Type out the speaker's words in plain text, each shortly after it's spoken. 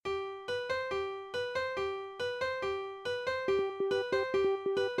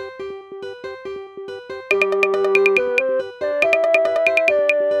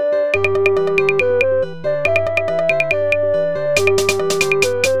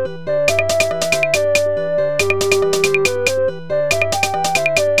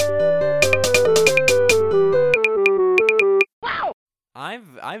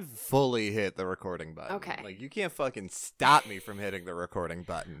me hit the recording button. Okay. Like, you can't fucking stop me from hitting the recording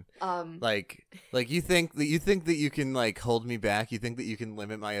button. Like you think that you can like hold me back. You think that you can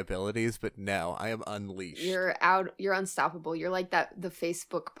limit my abilities, but no, I am unleashed. You're unstoppable. You're like the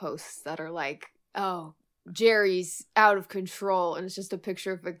Facebook posts that are like, oh, Jerry's out of control, and it's just a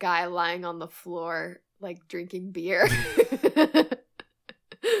picture of a guy lying on the floor, like drinking beer.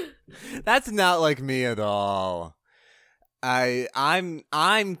 That's not like me at all.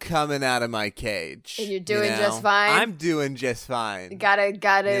 I'm coming out of my cage. And you're doing just fine? I'm doing just fine. Gotta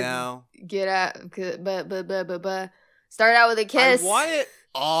get out. Start out with a kiss. I want it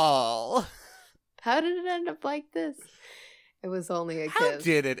all. How did it end up like this? It was only a kiss. How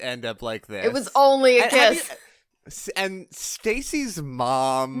did it end up like this? It was only a kiss. And Stacy's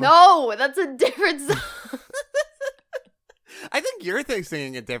mom. No, that's a different song. I think you're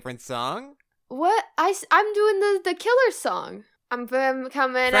singing a different song. What? I'm doing the killer song. I'm coming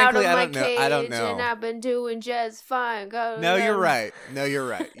Frankly, out of my cage, cage, I don't know. and I've been doing just fine. No, you're right. You're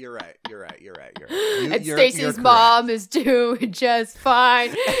right. And Stacy's mom is doing just fine.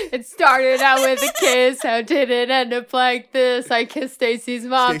 It started out with a kiss. How did it end up like this? I kissed Stacy's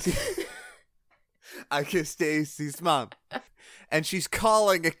mom. I kissed Stacy's mom. And she's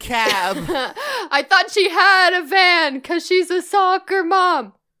calling a cab. I thought she had a van because she's a soccer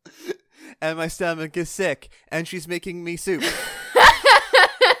mom. And my stomach is sick. And she's making me soup.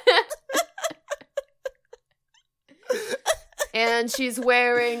 And she's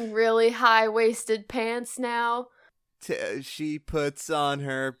wearing really high-waisted pants now. She puts on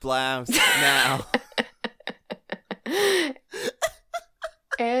her blouse now.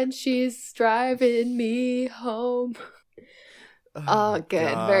 And she's driving me home. Oh,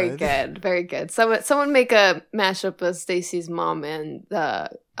 good. God. Very good. Very good. Someone make a mashup of Stacy's mom and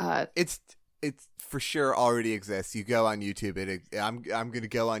It's for sure already exists. You go on YouTube. I'm gonna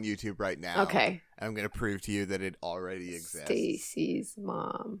go on YouTube right now. Okay. I'm gonna prove to you that it already exists. Stacy's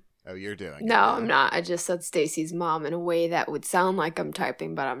mom. Oh, you're doing No, I'm not. I just said Stacy's mom in a way that would sound like I'm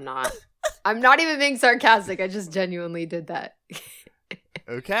typing, but I'm not. I'm not even being sarcastic. I just genuinely did that.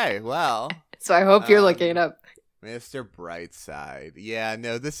 Okay, well. So I hope you're looking it up. Mr. Brightside. Yeah,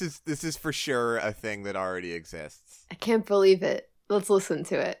 no, this is for sure a thing that already exists. I can't believe it. Let's listen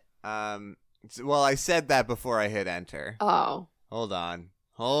to it. Well, I said that before I hit enter. Oh. Hold on.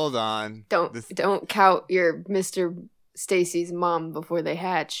 Don't count your Mr. Stacy's mom before they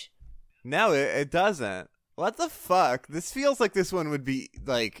hatch. No, it doesn't. What the fuck? This feels like this one would be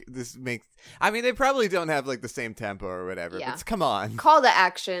like this makes. I mean, they probably don't have like the same tempo or whatever. Yeah. But come on. Kall to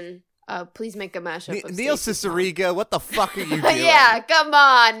action. Please make a mashup of Neil Cicierega, what the fuck are you doing? Yeah, come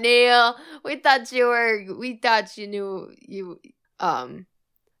on, Neil. We thought you knew you.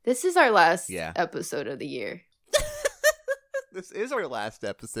 This is our last episode of the year. This is our last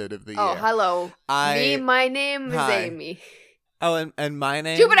episode of the year. Oh, hello. My name is Amy. Oh, and my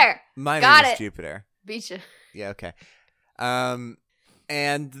name? Jupiter. My name is Jupiter. Beat you. Yeah, okay.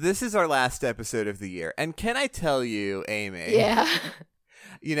 And this is our last episode of the year. And can I tell you, Amy? Yeah.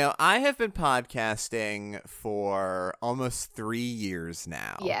 You know, I have been podcasting for almost 3 years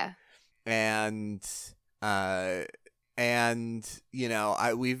now. Yeah. And you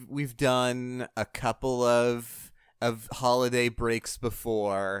know, we've done a couple of holiday breaks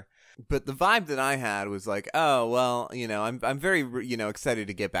before, but the vibe that I had was like, oh well, you know, I'm very excited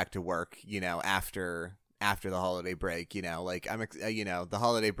to get back to work, you know, after the holiday break, you know, like the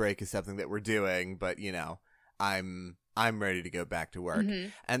holiday break is something that we're doing, but you know, I'm ready to go back to work. Mm-hmm.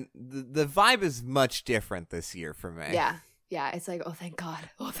 And the vibe is much different this year for me. Yeah. Yeah, it's like, oh thank God.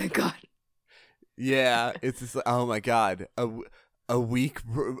 Oh thank God. Yeah, it's just like, oh my God, a week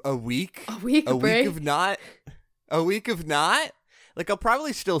of not. Like, I'll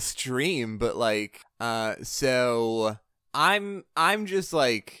probably still stream, but like, so I'm just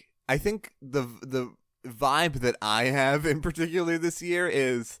like, I think the vibe that I have in particular this year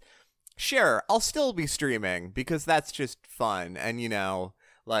is, sure, I'll still be streaming because that's just fun, and you know,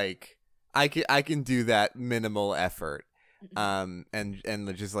 like, I can do that minimal effort. And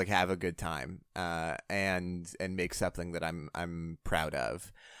just like have a good time, and make something that I'm proud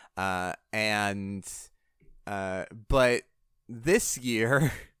of, but this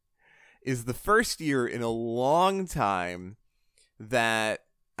year is the first year in a long time that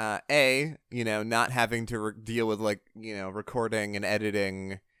not having to deal with like, you know, recording and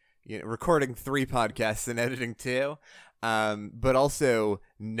editing, you know, recording 3 podcasts and editing 2. But also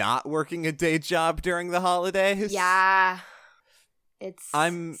not working a day job during the holidays. Yeah.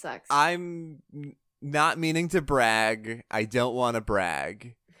 Sucks. I'm not meaning to brag. I don't want to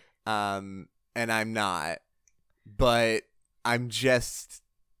brag. And I'm not. But I'm just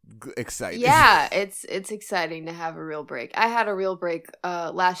exciting. Yeah, it's exciting to have a real break. I had a real break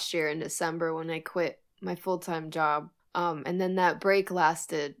last year in December when I quit my full-time job. And then that break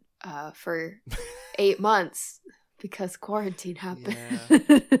lasted for 8 months because quarantine happened.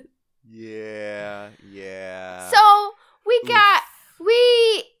 Yeah. So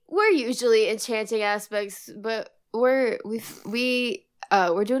we're usually enchanting aspects, but we're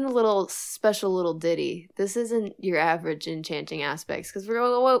doing a little special little ditty. This isn't your average enchanting aspects because we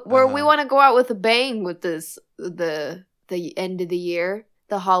want to go out with a bang with this the end of the year,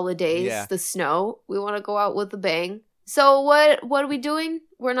 the holidays, the snow. We want to go out with a bang. So what are we doing?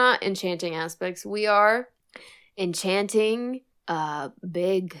 We're not enchanting aspects. We are enchanting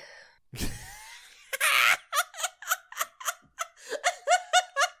big.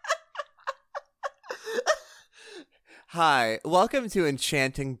 Hi, welcome to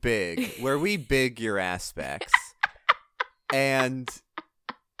Enchanting Big, where we big your aspects. And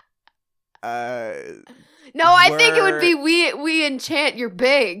no, I think it would be we enchant your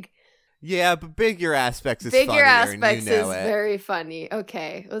big. Yeah, but big your aspects is big funnier, your aspects and you know is it. very funny.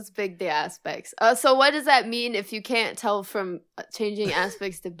 Okay, let's big the aspects. So what does that mean if you can't tell from changing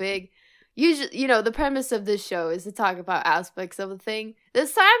aspects to big? Usually, the premise of this show is to talk about aspects of a thing.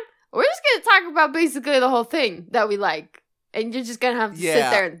 This time, we're just going to talk about basically the whole thing that we like. And you're just going to have to sit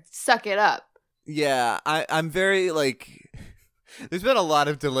there and suck it up. Yeah, I'm very, there's been a lot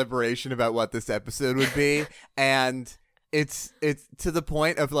of deliberation about what this episode would be. And it's to the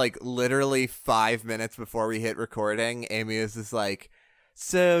point of, literally 5 minutes before we hit recording, Amy is just like,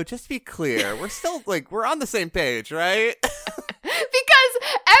 so just to be clear, we're still, we're on the same page, right? Because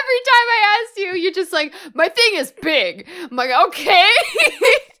every time I asked you, you're just like, my thing is big. I'm like, okay.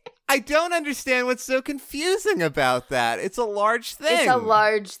 I don't understand what's so confusing about that. It's a large thing. It's a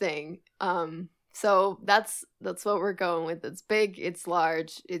large thing. So that's what we're going with. It's big, it's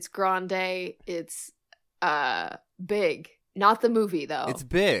large, it's grande, it's big. Not the movie though. It's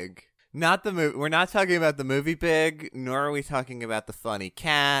big. Not the movie. We're not talking about the movie Big, nor are we talking about the funny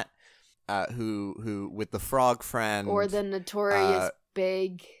cat who with the frog friend. Or the notorious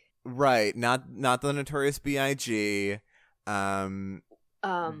Big. Right. Not the Notorious B.I.G.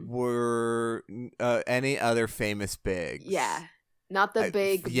 Were any other famous Bigs. Yeah. Not the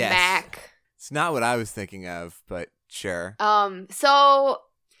Big yes. Mac. It's not what I was thinking of, but sure. So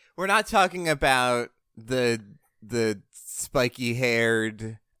we're not talking about the spiky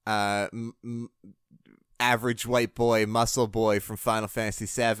haired average white boy, muscle boy from Final Fantasy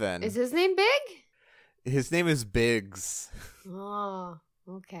VII. Is his name Big? His name is Biggs. Oh,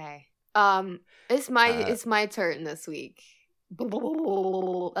 okay. It's my turn this week.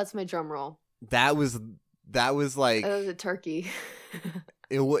 That's my drum roll. That was like that was a turkey.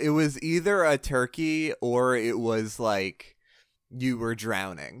 it was either a turkey or it was like you were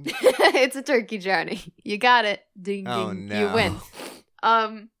drowning. It's a turkey drowning. You got it. Ding ding. Oh, no. You win.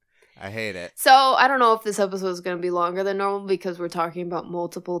 I hate it. So I don't know if this episode is going to be longer than normal because we're talking about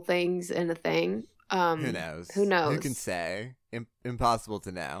multiple things in a thing. Who knows? Who knows? Who can say? Impossible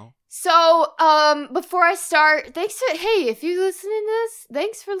to know. So, before I start, if you're listening to this,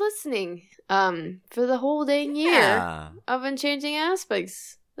 thanks for listening. For the whole dang year of Enchanting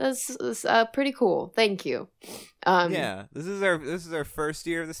Aspects. That's pretty cool. Thank you. Yeah, this is our first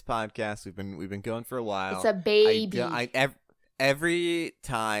year of this podcast. We've been going for a while. It's a baby. Every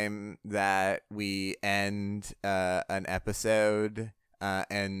time that we end an episode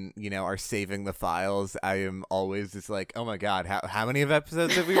and are saving the files, I am always just like, oh my god, how many of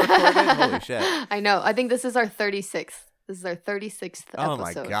episodes have we recorded? Holy shit! I know. I think this is our 36th. This is our 36th episode. Oh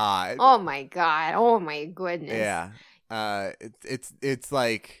my god. Oh my god. Oh my goodness. Yeah. It's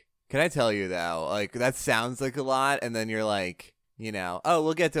like, can I tell you though? That sounds like a lot, and then you're like, oh,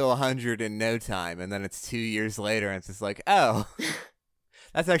 we'll get to 100 in no time, and then it's 2 years later, and it's just like, oh,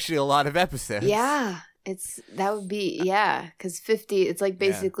 that's actually a lot of episodes. Yeah. That would be, because 50, it's like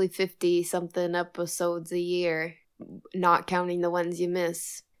basically 50 something episodes a year, not counting the ones you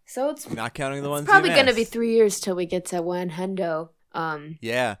miss. So it's not counting the ones probably you going to miss. be 3 years till we get to 100.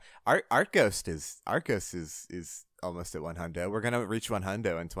 Yeah. Art Ghost is almost at 100. We're going to reach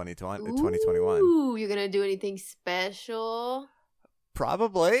 100 in 2021. Ooh, you're going to do anything special?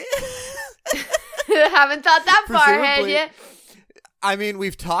 Probably. Haven't thought that far ahead yet. I mean,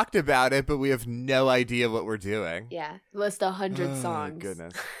 we've talked about it, but we have no idea what we're doing. Yeah, list 100 songs.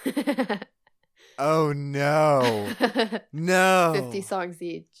 Goodness. Oh, no. No. 50 songs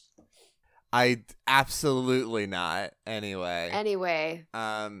each. Absolutely not. Anyway.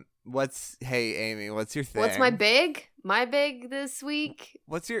 Hey, Amy, what's your thing? What's my big? My big this week?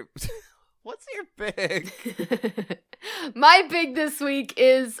 What's your What's your big? My big this week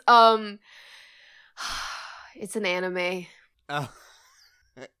is it's an anime. Oh.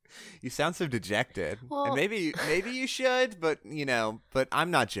 You sound so dejected. Well, and maybe you should, but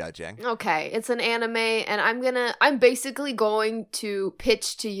I'm not judging. Okay, it's an anime, and I'm basically going to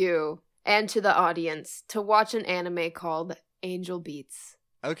pitch to you and to the audience to watch an anime called Angel Beats.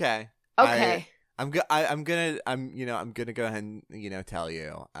 Okay. Okay. I'm gonna go ahead and tell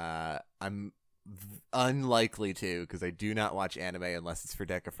you. I'm unlikely to, because I do not watch anime unless it's for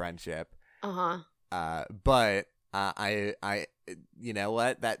Deck of Friendship. But I you know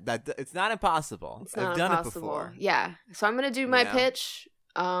what, that it's not impossible. I've done it before. Yeah. So I'm gonna do my pitch.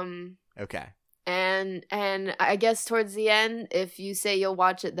 Okay. And I guess towards the end, if you say you'll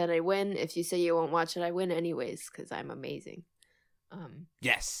watch it, then I win. If you say you won't watch it, I win anyways, because I'm amazing.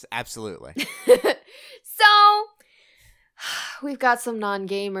 Yes, absolutely. So we've got some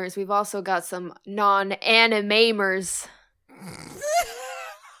non-gamers. We've also got some non-animamers.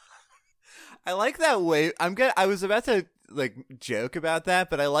 I like that way. I was about to joke about that,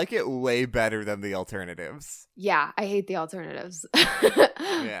 but I like it way better than the alternatives. Yeah, I hate the alternatives.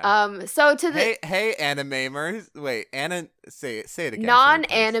 Yeah. So to the hey animamers. Wait, say it again.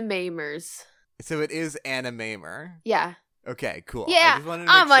 Non-animamers. So it is animamer. Yeah. Okay, cool. Yeah,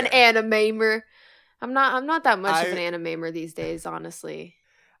 I'm an sure. animamer. I'm not that much of an animamer these days, honestly.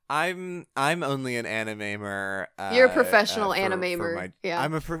 I'm only an animamer. You're a professional animamer. Yeah.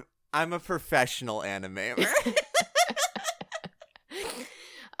 I'm a professional animamer.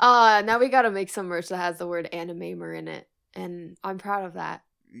 Now we gotta make some merch that has the word animamer in it, and I'm proud of that.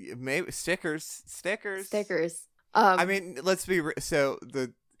 Maybe stickers. I mean, let's be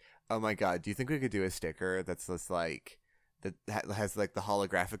oh my god, do you think we could do a sticker that's just that has the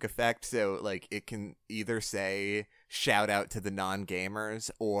holographic effect, so it can either say shout out to the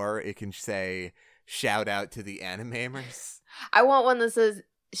non-gamers, or it can say shout out to the animamers? I want one that says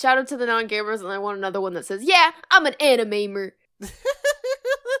shout out to the non-gamers, and I want another one that says, yeah, I'm an animamer.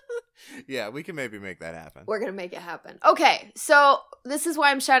 Yeah, we can maybe make that happen. We're gonna make it happen. Okay, so this is why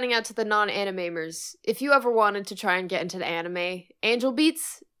I'm shouting out to the non-animamers. If you ever wanted to try and get into the anime, Angel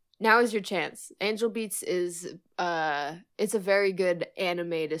Beats, now is your chance. Angel Beats is it's a very good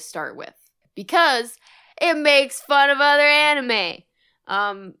anime to start with, because it makes fun of other anime.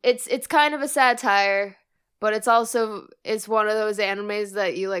 It's kind of a satire, but it's one of those animes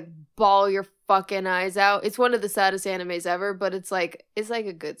that you bawl your fucking eyes out. It's one of the saddest animes ever, but it's like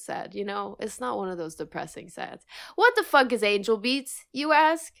a good sad, It's not one of those depressing sads. What the fuck is Angel Beats, you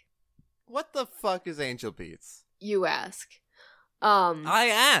ask? What the fuck is Angel Beats? You ask. I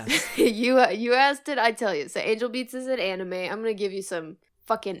asked. you asked it, I tell you. So Angel Beats is an anime. I'm gonna give you some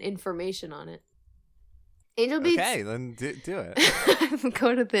fucking information on it. Angel Beats. Okay, then do it.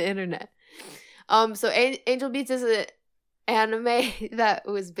 Go to the internet. So Angel Beats is an anime that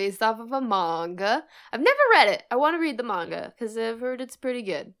was based off of a manga. I've never read it. I want to read the manga because I've heard it's pretty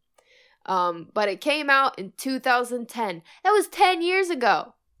good. But it came out in 2010. That was 10 years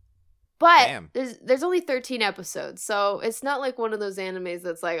ago. But damn. There's only 13 episodes, so it's not like one of those animes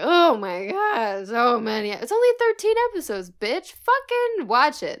that's like, oh my god, so many. It's only 13 episodes, bitch. Fucking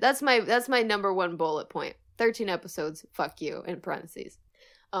watch it. That's my number one bullet point. 13 episodes. Fuck you in parentheses.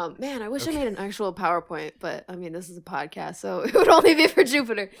 Man, I wish I made an actual PowerPoint, but I mean, this is a podcast, so it would only be for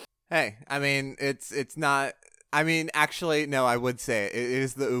Jupiter. Hey, I mean, it's not. I mean, actually, no, I would say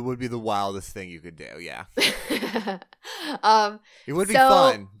it would be the wildest thing you could do. Yeah. It would be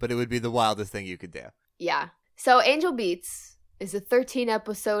fun, but it would be the wildest thing you could do. Yeah. So Angel Beats is a 13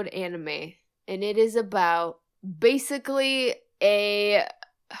 episode anime, and it is about basically I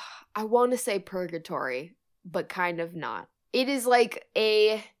want to say purgatory, but kind of not. It is like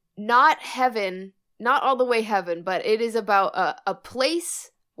a not heaven, not all the way heaven, but it is about a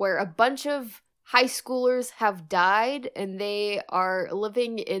place where a bunch of high schoolers have died, and they are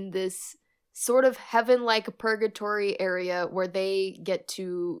living in this sort of heaven-like purgatory area where they get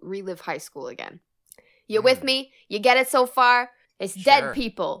to relive high school again. You with me? You get it so far? It's sure. Dead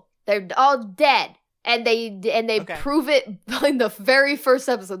people. They're all dead. And they prove it in the very first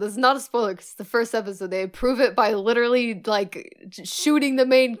episode. This is not a spoiler because it's the first episode. They prove it by literally shooting the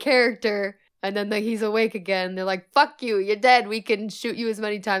main character, and then he's awake again. They're like, fuck you, you're dead. We can shoot you as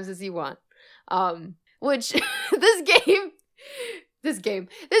many times as you want. Which this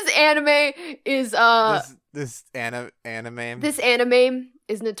anime is this anime This anime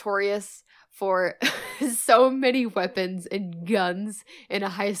is notorious for so many weapons and guns in a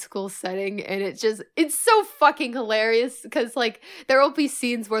high school setting, and it's so fucking hilarious because like there will be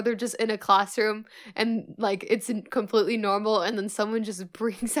scenes where they're just in a classroom and like it's completely normal, and then someone just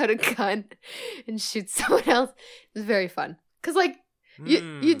brings out a gun and shoots someone else. It's very fun because like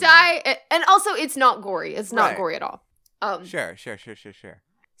you die, and also it's not gory. It's not gory at all. Sure.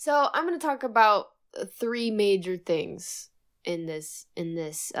 So I'm gonna talk about 3 major things in this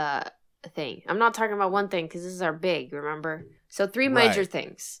thing. I'm not talking about one thing because this is our big, remember? So 3 major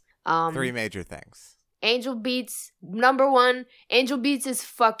things. 3 major things. Angel Beats, number 1. Angel Beats is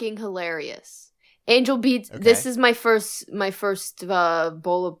fucking hilarious. Angel Beats. Okay. This is my first my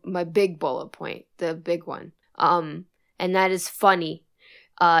big bullet point, the big one. And that is funny.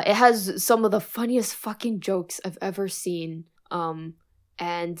 It has some of the funniest fucking jokes I've ever seen.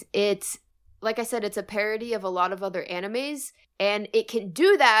 And it's, like I said, it's a parody of a lot of other animes, and it can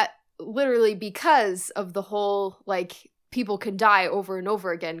do that literally because of the whole, like, people can die over and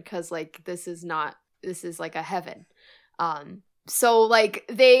over again because, like, this is like a heaven. So, like,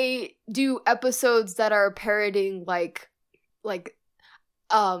 they do episodes that are parodying, like,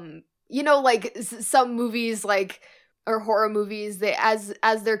 you know, like, some movies, like, or horror movies, they as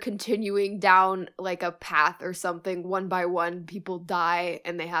they're continuing down like a path or something, one by one people die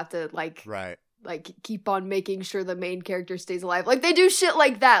and they have to like keep on making sure the main character stays alive. Like they do shit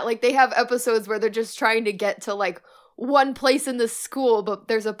like that. Like they have episodes where they're just trying to get to like one place in the school, but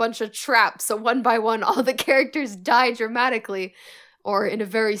there's a bunch of traps, so one by one all the characters die dramatically or in a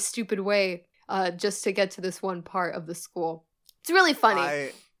very stupid way just to get to this one part of the school. It's really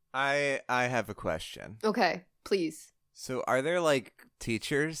funny. I have a question. Okay, please. So are there like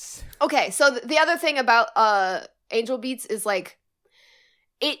teachers? Okay, so the other thing about Angel Beats is like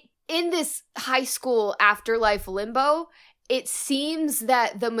it in this high school afterlife limbo, it seems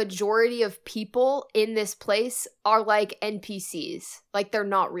that the majority of people in this place are like NPCs. Like they're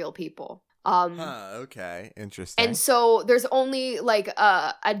not real people. Okay. Interesting. And so there's only like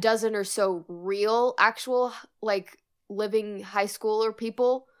a dozen or so real actual like living high schooler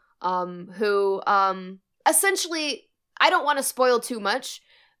people who essentially, I don't want to spoil too much,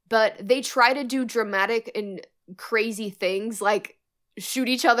 but they try to do dramatic and crazy things like shoot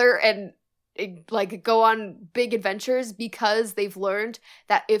each other and like go on big adventures because they've learned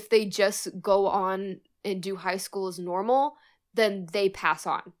that if they just go on and do high school as normal, then they pass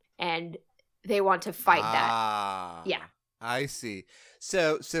on and they want to fight that. Yeah. I see.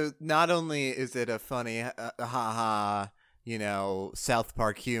 So not only is it a funny you know, South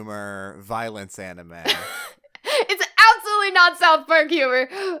Park humor violence anime. It's absolutely not South Park humor.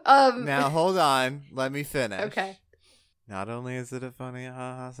 Now hold on, let me finish. Okay. Not only is it a funny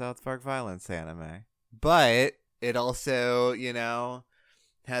South Park violence anime, but it also, you know,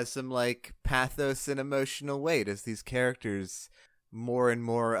 has some like pathos and emotional weight as these characters more and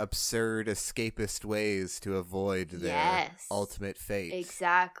more absurd escapist ways to avoid their ultimate fate.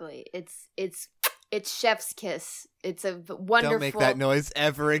 Exactly. It's chef's kiss. It's a wonderful. Don't make that noise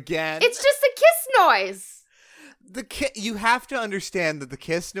ever again. It's just a kiss noise. You have to understand that the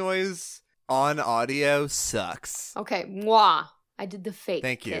kiss noise on audio sucks. Okay, mwah. I did the fake.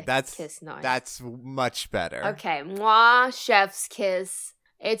 Thank you. Kiss noise. That's much better. Okay, mwah, chef's kiss.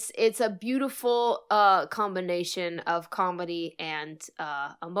 It's a beautiful combination of comedy and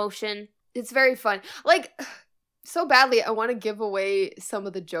emotion. It's very fun. Like, so badly, I want to give away some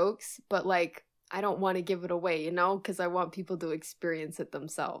of the jokes, but like, I don't want to give it away, you know, because I want people to experience it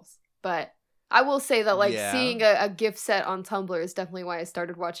themselves. But I will say that, like, seeing a gift set on Tumblr is definitely why I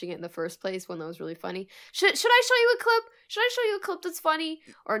started watching it in the first place, when that was really funny. Should I show you a clip? Should I show you a clip that's funny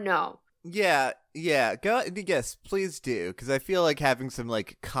or no? Yeah. Go. Yes, please do, because I feel like having some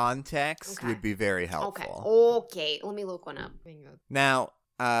like context would be very helpful. Okay. Let me look one up. Now,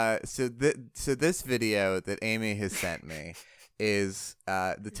 so this video that Amy has sent me is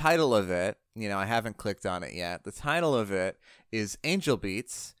the title of it. You know, I haven't clicked on it yet. The title of it is Angel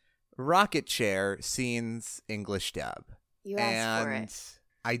Beats Rocket Chair Scenes English Dub. You asked for it.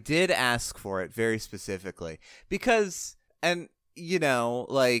 I did ask for it very specifically because, and you know,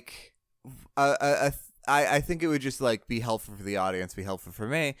 like, I think it would just like be helpful for the audience, be helpful for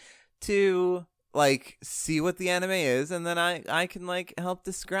me to like see what the anime is, and then I can like help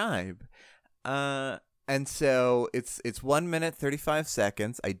describe. And so it's 1 minute 35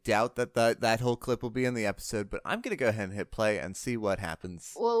 seconds. I doubt that whole clip will be in the episode, but I'm gonna go ahead and hit play and see what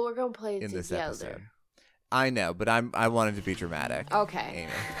happens. Well, we're gonna play it in together. This episode. I know, but I wanted to be dramatic. Okay.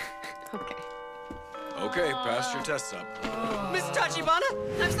 Amy. Okay, pass your tests up. Miss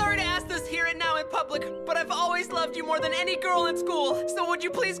Tachibana, I'm sorry to ask this here and now in public, but I've always always loved you more than any girl in school. So would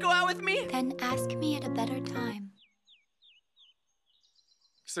you please go out with me? Then ask me at a better time.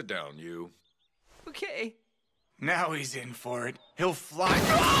 Sit down, you. Okay. Now he's in for it. He'll fly.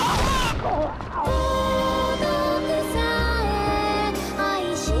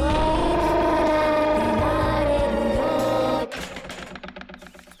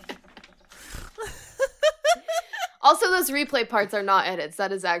 Also, those replay parts are not edits.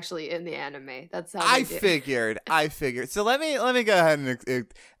 That is actually in the anime. That's how I figured. So let me go ahead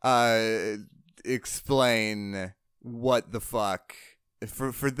and explain what the fuck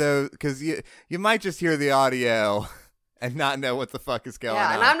for those, because you might just hear the audio and not know what the fuck is going on.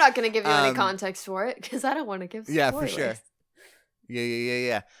 Yeah, and I'm not going to give you any context for it because I don't want to give spoilers. Yeah, for sure.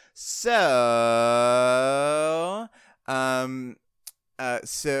 Yeah. So,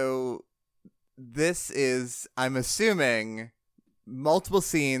 so this is, I'm assuming, multiple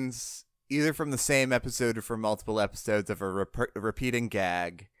scenes, either from the same episode or from multiple episodes of a repeating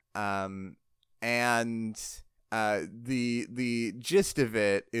gag. And the gist of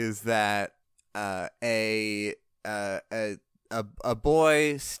it is that a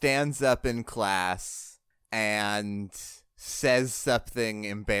boy stands up in class and says something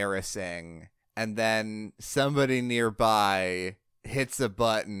embarrassing, and then somebody nearby hits a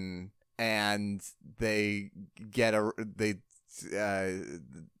button and they get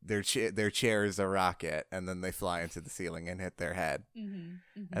their chair is a rocket, and then they fly into the ceiling and hit their head. And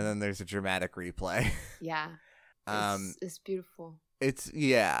then there's a dramatic replay. Yeah. It's beautiful. It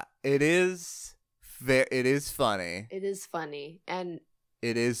is funny. It is funny, and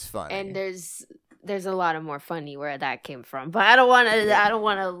it is funny. And there's a lot of more funny where that came from, but I don't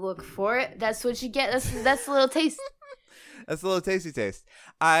want to look for it. That's what you get. That's a little taste. That's a little tasty taste.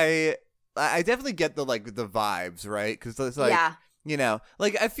 I definitely get the vibes, right? Because it's like, you know,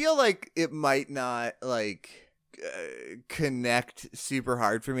 like I feel like it might not connect super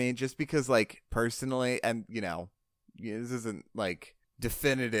hard for me, just because personally, and you know, this isn't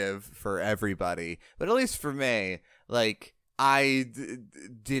definitive for everybody, but at least for me, I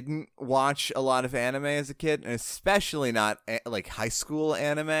didn't watch a lot of anime as a kid, and especially not high school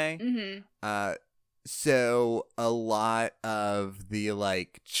anime. So a lot of the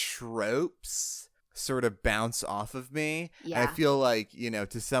tropes sort of bounce off of me. Yeah. And I feel like, you know,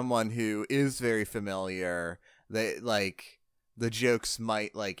 to someone who is very familiar, they the jokes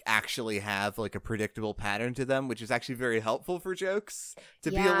might actually have a predictable pattern to them, which is actually very helpful for jokes to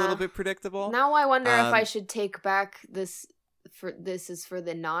be a little bit predictable. Now I wonder if I should take back this. This is for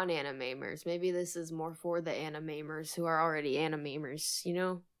the non-animamers. Maybe this is more for the animamers who are already animamers, you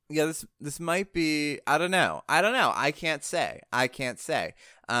know? Yeah, this might be, I don't know. I can't say. You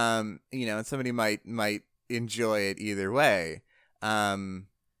know, and somebody might enjoy it either way.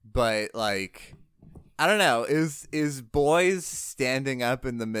 But I don't know. Is boys standing up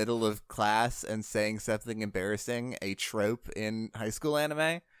in the middle of class and saying something embarrassing a trope in high school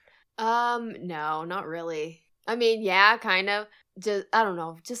anime? No, not really. I mean, yeah, kind of. Just, I don't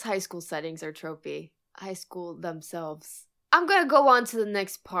know. Just high school settings are tropey. High school themselves. I'm gonna go on to the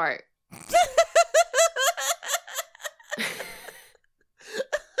next part.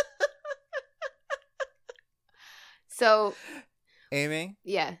 So, Amy?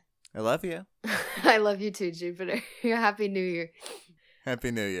 Yeah. I love you. I love you too, Jupiter. Happy New Year.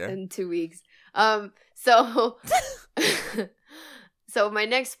 Happy New Year. In 2 weeks. So so my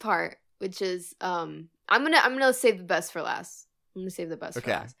next part, which is I'm gonna save the best for last. I'm gonna save the best for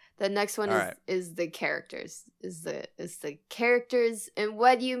last. The next one is the characters. Is the characters. And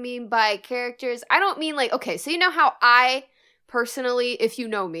what do you mean by characters? I don't mean okay, so you know how I personally, if you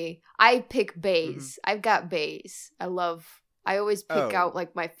know me, I pick bays. I've got bays. I always pick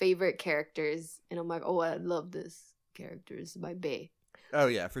out my favorite characters, and I'm like, oh, I love this character. This is my bae. Oh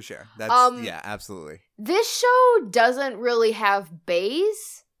yeah, for sure. That's yeah, absolutely. This show doesn't really have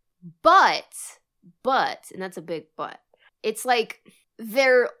bays, but, and that's a big but, it's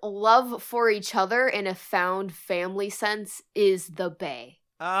their love for each other in a found family sense is the bae.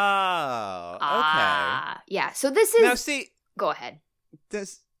 Oh, okay. Yeah, so this is... Now see... Go ahead.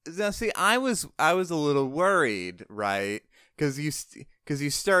 I was a little worried, right? Because you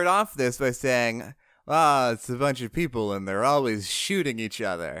start off this by saying, it's a bunch of people and they're always shooting each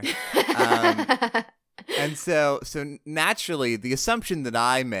other. And so naturally, the assumption that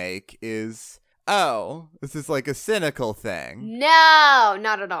I make is, this is a cynical thing. No,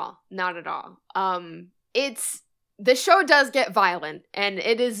 not at all. Not at all. The show does get violent, and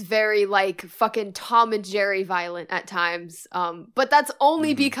it is very fucking Tom and Jerry violent at times. But that's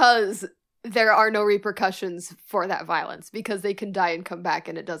only because there are no repercussions for that violence, because they can die and come back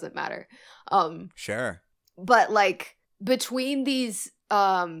and it doesn't matter. Sure. But like between these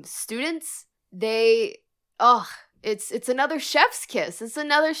students, it's another chef's kiss. It's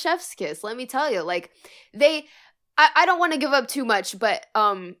another chef's kiss. Let me tell you, like I don't want to give up too much, but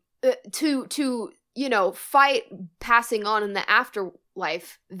to fight passing on in the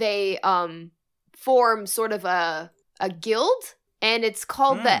afterlife, they form sort of a guild, and it's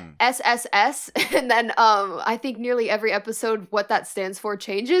called the SSS. And then I think nearly every episode what that stands for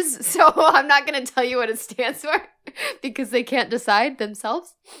changes. So I'm not going to tell you what it stands for because they can't decide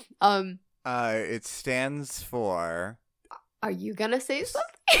themselves. It stands for... Are you going to say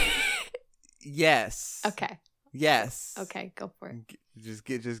something? Yes. Okay. Yes. Okay, go for it.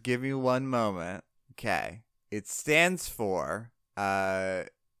 Just give me one moment. Okay. It stands for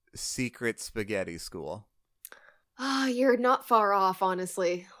Secret Spaghetti School. You're not far off,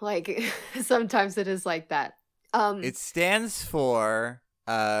 honestly. Like, sometimes it is like that. It stands for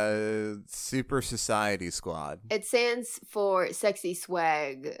Super Society Squad. It stands for Sexy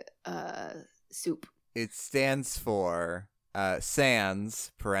Swag Soup. It stands for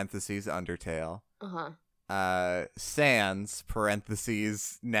Sans, parentheses, Undertale. Uh-huh. Sans,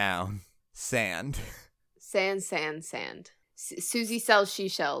 parentheses, noun, sand. Sand. Susie sells she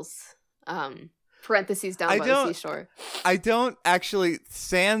shells. Parentheses down by the seashore. I don't actually.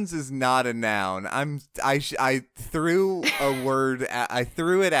 Sans is not a noun. I threw a word. I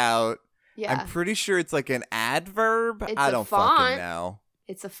threw it out. Yeah. I'm pretty sure it's like an adverb. It's I don't a font. fucking know.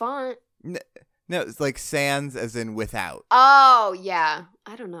 It's a font. No, it's like sans as in without. Oh yeah.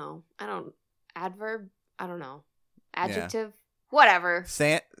 I don't know. Adverb. I don't know. Adjective. Yeah. Whatever.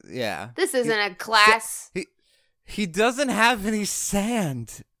 Yeah. This isn't a class. He doesn't have any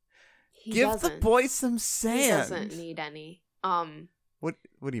sand. Give the boy some sand. He doesn't need any. What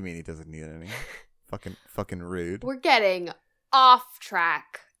do you mean he doesn't need any? fucking rude. We're getting off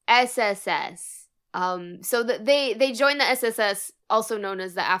track. SSS. So they join the SSS, also known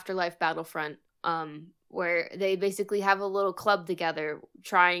as the Afterlife Battlefront, where they basically have a little club together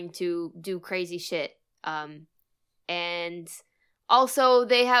trying to do crazy shit. And also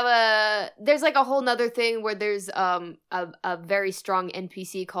they have there's like a whole nother thing where there's a very strong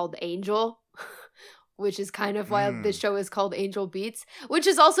NPC called Angel, which is kind of why this show is called Angel Beats, which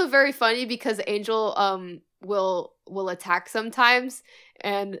is also very funny because Angel will attack sometimes,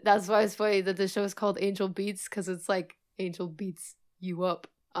 and that's why it's funny that the show is called Angel Beats, because it's like Angel beats you up.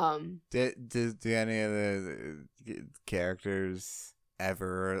 Do any of the characters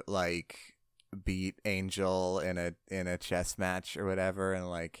ever like beat Angel in a chess match or whatever, and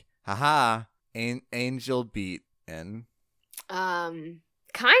like, haha, Angel beat in?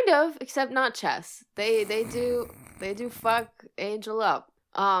 Kind of, except not chess. They do fuck Angel up.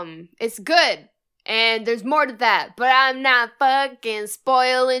 It's good, and there's more to that, but I'm not fucking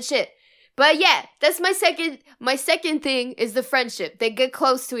spoiling shit. But yeah, that's my second thing is the friendship. They get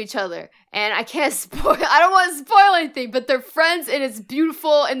close to each other, and I don't want to spoil anything, but they're friends, and it's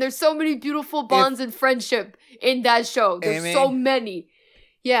beautiful, and there's so many beautiful bonds and friendship in that show. There's Amy, so many.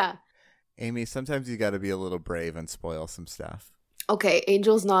 Yeah. Amy, sometimes you gotta be a little brave and spoil some stuff. Okay,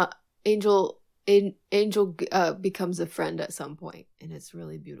 Angel becomes a friend at some point, and it's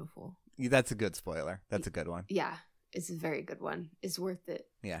really beautiful. That's a good spoiler. That's a good one. Yeah, it's a very good one. It's worth it.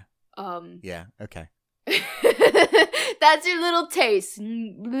 Yeah. Yeah, okay. That's your little taste.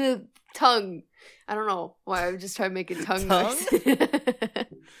 Tongue. I don't know why I'm just trying to make a tongue noise.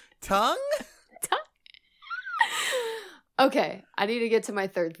 Tongue? Okay, I need to get to my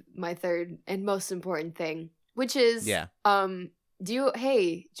third and most important thing, which is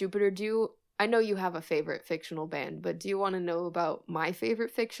Jupiter, I know you have a favorite fictional band, but do you want to know about my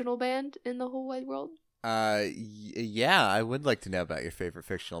favorite fictional band in the whole wide world? Yeah, I would like to know about your favorite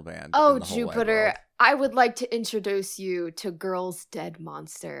fictional band. Oh, Jupiter, I would like to introduce you to Girls Dead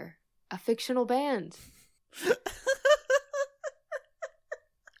Monster, a fictional band.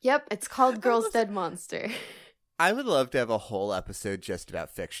 Yep, it's called Girls Dead Monster. I would love to have a whole episode just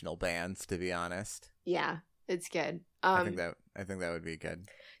about fictional bands, to be honest. Yeah, it's good. I think that would be good.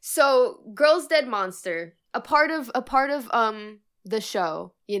 So, Girls Dead Monster, a part of the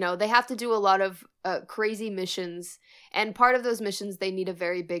show, they have to do a lot of crazy missions, and part of those missions they need a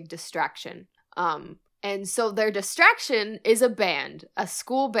very big distraction. And so their distraction is a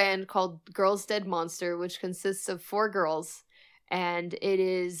school band called Girls Dead Monster, which consists of 4 girls, and it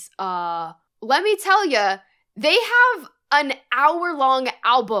is let me tell you, they have an hour-long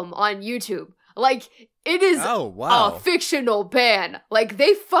album on YouTube. Like, it is a fictional band. Like,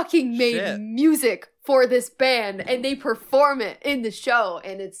 they fucking made music for this band, and they perform it in the show,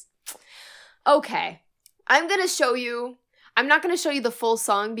 and it's... Okay. I'm not gonna show you the full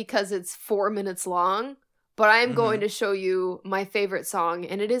song because it's 4 minutes long, but I am going to show you my favorite song,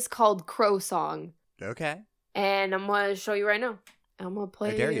 and it is called Crow Song. Okay. And I'm going to show you right now. I'm going to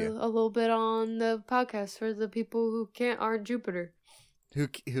play a little bit on the podcast for the people who aren't Jupiter. Who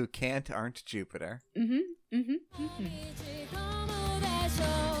can't aren't Jupiter.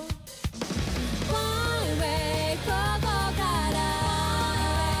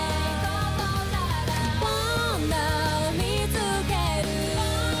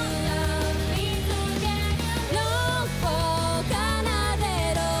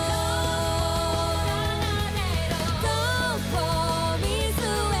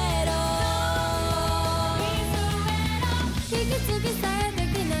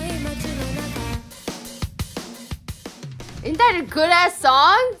 Isn't that a good-ass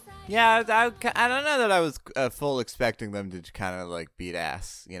song? Yeah, I don't know that I was full expecting them to kind of like beat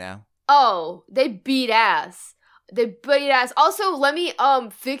ass, you know? Oh, they beat ass. They beat ass. Also, let me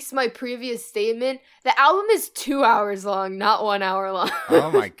fix my previous statement. The album is 2 hours long, not 1 hour long.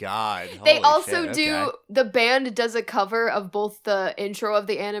 Oh my god. They Holy also shit, do, okay. the band does a cover of both the intro of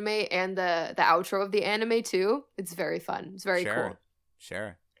the anime and the outro of the anime too. It's very fun. It's very cool.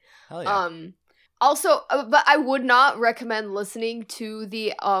 Sure. Hell yeah. Also, but I would not recommend listening to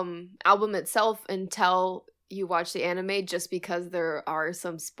the album itself until you watch the anime, just because there are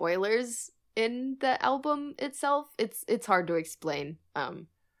some spoilers in the album itself. It's hard to explain.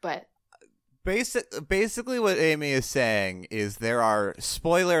 But Basically what Amy is saying is there are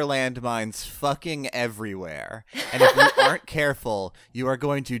spoiler landmines fucking everywhere. And if you aren't careful, you are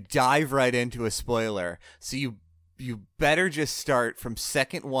going to dive right into a spoiler. So you better just start from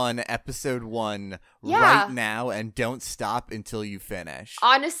second one, episode 1 right now, and don't stop until you finish.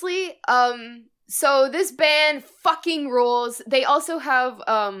 Honestly, so this band fucking rules. They also have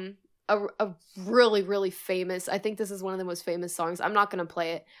a really, really famous, I think this is one of the most famous songs. I'm not going to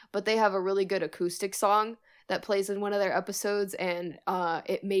play it, but they have a really good acoustic song that plays in one of their episodes, and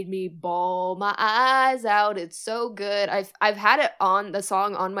it made me bawl my eyes out. It's so good. I've had it on, the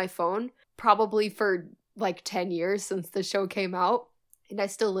song on my phone, probably for like 10 years since the show came out, and I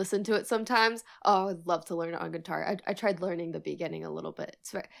still listen to it sometimes. Oh, I'd love to learn it on guitar. I tried learning the beginning a little bit.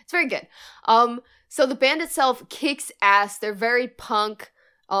 It's very good. So the band itself kicks ass. They're very punk.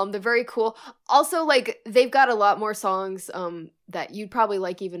 They're very cool. Also, like, they've got a lot more songs that you'd probably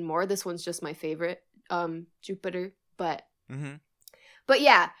like even more. This one's just my favorite, Jupiter. But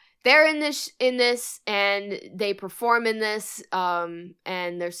yeah, they're in this, and they perform in this, and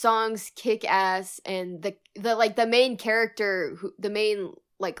their songs kick ass. And the main character, the main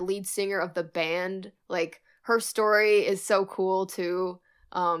like lead singer of the band, like, her story is so cool too.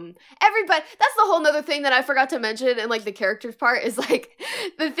 Everybody, that's the whole nother thing that I forgot to mention in like the characters part, is like,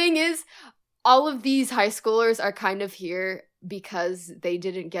 the thing is, all of these high schoolers are kind of here because they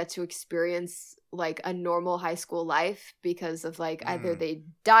didn't get to experience like a normal high school life because of like either they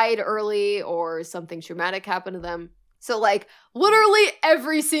died early or something traumatic happened to them. So like literally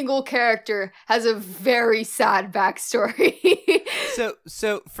every single character has a very sad backstory.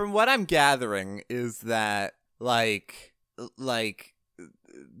 So from what I'm gathering is that like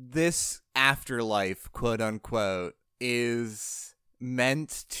this afterlife, quote unquote, is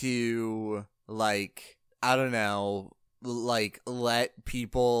meant to like, I don't know, like let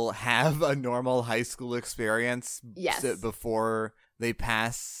people have a normal high school experience before they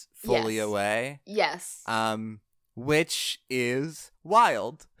pass fully away. Yes. Which is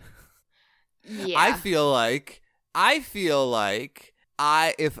wild. Yeah. I feel like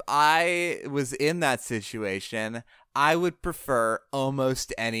if I was in that situation, I would prefer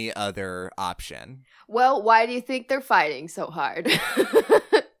almost any other option. Well, why do you think they're fighting so hard?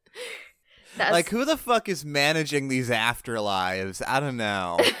 Like, who the fuck is managing these afterlives? I don't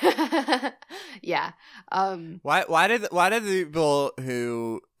know. Yeah. Why did the people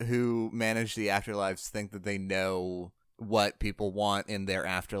who manage the afterlives think that they know what people want in their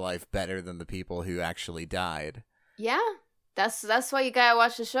afterlife better than the people who actually died? Yeah. That's why you gotta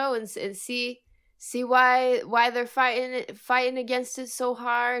watch the show and see why they're fighting against it so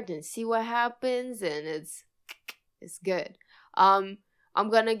hard, and see what happens, and it's good. I'm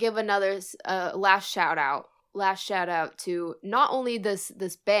gonna give another last shout out to not only this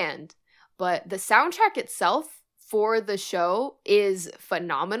band, but the soundtrack itself for the show is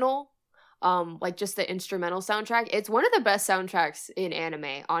phenomenal. Like just the instrumental soundtrack, it's one of the best soundtracks in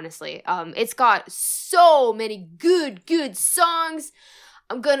anime, honestly. It's got so many good songs.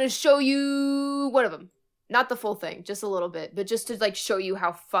 I'm gonna show you one of them, not the full thing, just a little bit, but just to like show you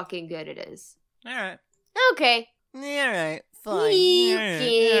how fucking good it is. All right. Okay. All right. Fine.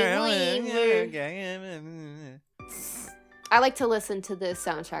 I like to listen to this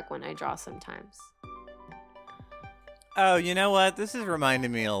soundtrack when I draw sometimes. Oh, you know what? This is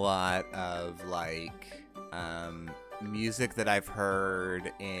reminding me a lot of like music that I've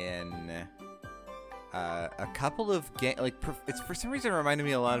heard in a couple of it's for some reason reminded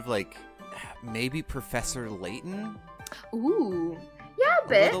me a lot of like maybe Professor Layton. Ooh, yeah, a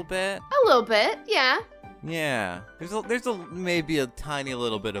little bit, yeah. Yeah, there's a maybe a tiny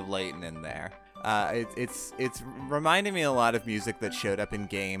little bit of Layton in there. It's reminding me a lot of music that showed up in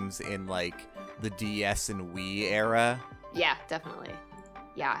games in like the DS and Wii era. Yeah, definitely.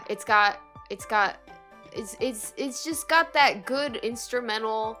 Yeah, it's just got that good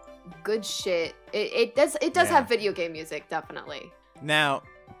instrumental, good shit. It does have video game music, definitely. Now,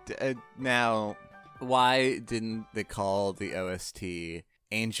 why didn't they call the OST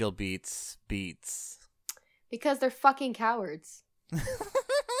Angel Beats Beats? Because they're fucking cowards.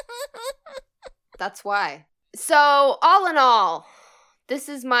 That's why. So, all in all, this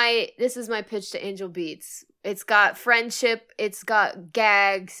is my pitch to Angel Beats. It's got friendship, it's got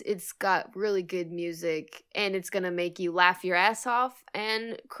gags, it's got really good music, and it's gonna make you laugh your ass off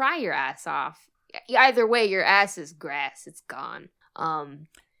and cry your ass off. Either way, your ass is grass. It's gone.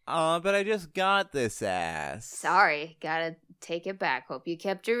 But I just got this ass. Sorry, gotta take it back. Hope you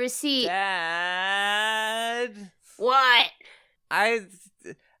kept your receipt. Dad. What?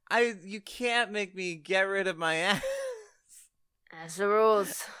 You can't make me get rid of my ass. That's the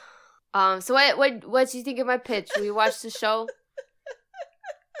rules. So what do you think of my pitch? Will you watch the show?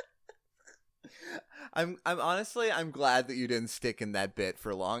 I'm honestly glad that you didn't stick in that bit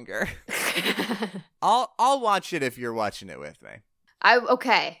for longer. I'll watch it if you're watching it with me.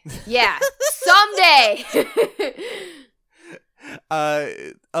 Okay. Yeah. Someday.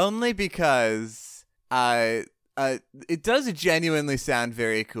 Only because it does genuinely sound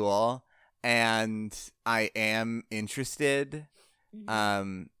very cool, and I am interested.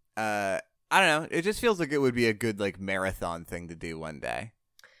 I don't know. It just feels like it would be a good like marathon thing to do one day.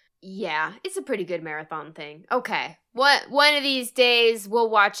 Yeah, it's a pretty good marathon thing. Okay. One of these days we'll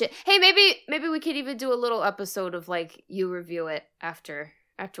watch it. Hey, maybe we could even do a little episode of like you review it after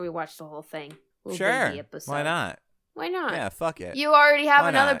we watch the whole thing. Sure. Why not? Why not? Yeah, fuck it. You already have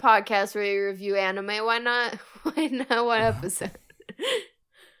another not? Podcast where you review anime. Why not? Why not one episode?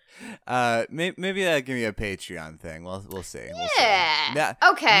 Maybe that'll give me a Patreon thing. We'll see. Yeah. No,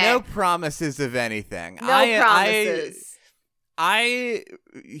 okay. No promises of anything. No promises.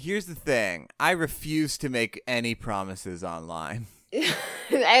 Here's the thing. I refuse to make any promises online.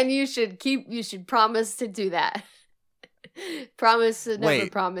 And you should promise to do that. Promise to never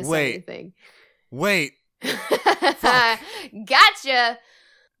promise anything. Wait. Gotcha.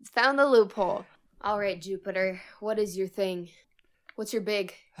 Found the loophole. All right, Jupiter. What is your thing? What's your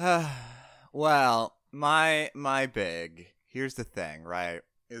big? Well, my big. Here's the thing, right?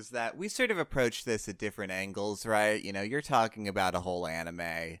 Is that we sort of approach this at different angles, right? You know, you're talking about a whole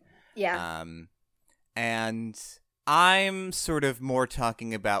anime. Yeah. And I'm sort of more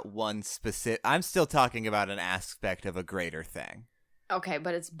talking about one specific. I'm still talking about an aspect of a greater thing. Okay,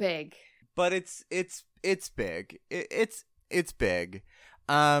 but it's big. But it's big. It's big.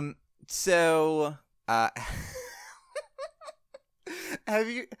 So have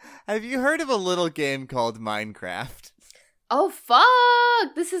you heard of a little game called Minecraft? Oh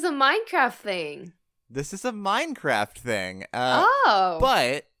fuck! This is a Minecraft thing. This is a Minecraft thing.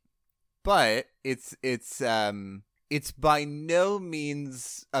 But it's by no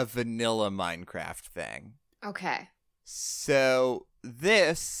means a vanilla Minecraft thing. Okay. So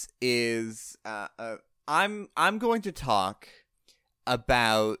this is I'm going to talk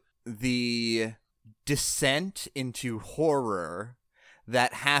about the descent into horror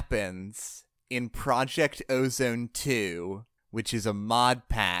that happens in Project Ozone 2, which is a mod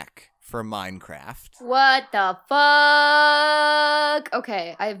pack for Minecraft. What the fuck?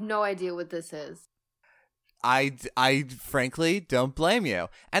 Okay, I have no idea what this is. I frankly don't blame you.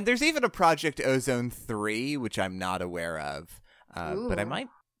 And there's even a Project Ozone 3, which I'm not aware of. But I might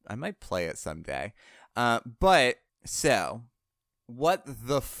play it someday. But so what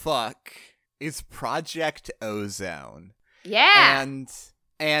the fuck is Project Ozone? Yeah.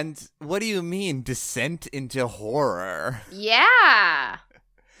 And what do you mean descent into horror? Yeah.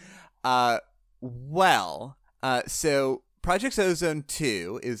 So Project Ozone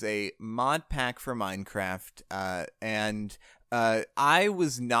 2 is a mod pack for Minecraft, and I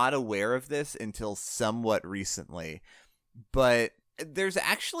was not aware of this until somewhat recently, but there's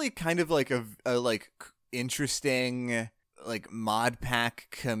actually kind of like a interesting like mod pack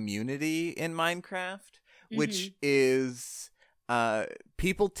community in Minecraft, which is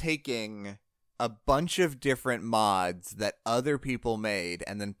people taking a bunch of different mods that other people made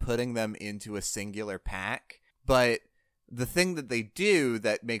and then putting them into a singular pack, but the thing that they do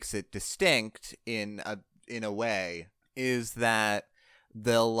that makes it distinct in a way is that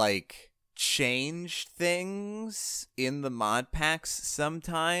they'll like change things in the mod packs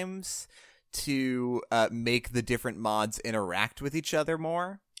sometimes to make the different mods interact with each other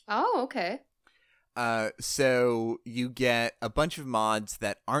more. Oh, okay. So you get a bunch of mods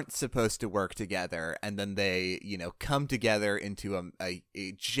that aren't supposed to work together, and then they, come together into a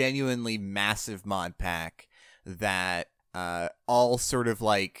genuinely massive mod pack that all sort of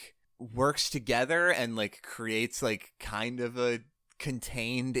like works together and like creates like kind of a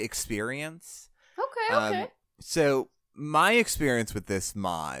contained experience. Okay. So my experience with this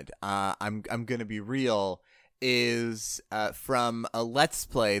mod, I'm gonna be real, is from a Let's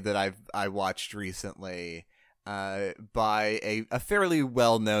Play that I watched recently by a fairly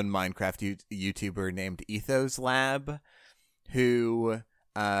well-known Minecraft YouTuber named Ethos Lab, who,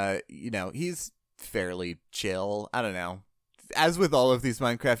 he's fairly chill. I don't know. As with all of these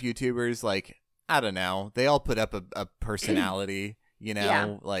Minecraft YouTubers, like, I don't know. They all put up a personality,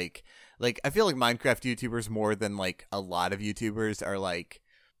 Yeah. Like I feel like Minecraft YouTubers more than like a lot of YouTubers are like,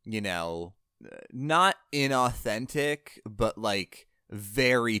 not inauthentic, but like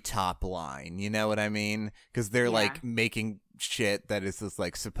very top line. You know what I mean? Because they're like making shit that is just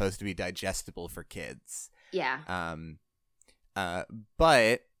like supposed to be digestible for kids. Yeah.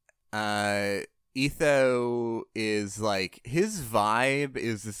 But Etho is like, his vibe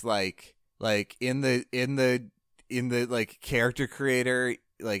is just like in the like character creator,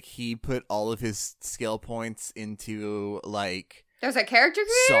 like he put all of his skill points into like There's a character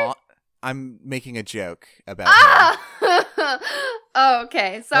creator? I'm making a joke about him. Oh,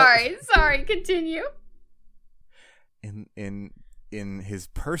 okay. Sorry. Continue. In his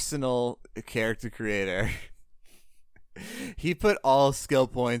personal character creator, he put all skill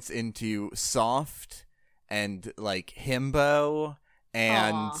points into soft and like himbo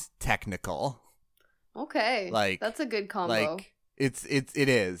and technical. Okay. Like, that's a good combo. Like it's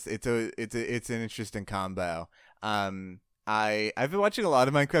an interesting combo. I've been watching a lot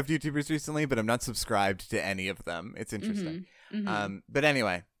of Minecraft YouTubers recently, but I'm not subscribed to any of them. It's interesting. Mm-hmm. But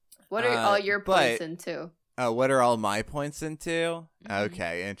anyway, what are all your points into? What are all my points into? Mm-hmm.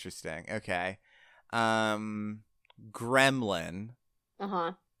 Okay, interesting. Okay. Gremlin.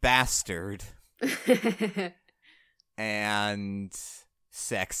 Bastard. And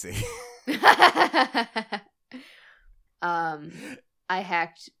sexy.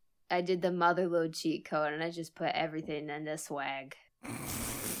 I did the motherload cheat code and I just put everything into swag.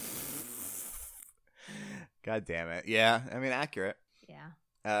 God damn it. Yeah, I mean, accurate. Yeah.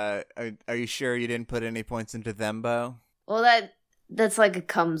 Are you sure you didn't put any points into Thembo? Well, that's like it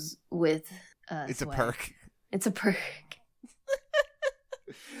comes with it's swag. A perk. It's a perk.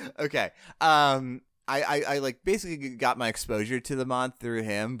 Okay. I like basically got my exposure to the mod through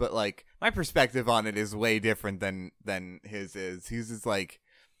him, but like my perspective on it is way different than his is. His is like,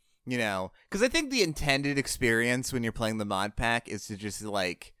 because I think the intended experience when you're playing the mod pack is to just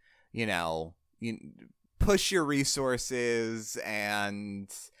like, push your resources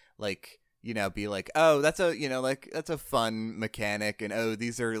and like, be like, oh, that's a fun mechanic, and oh,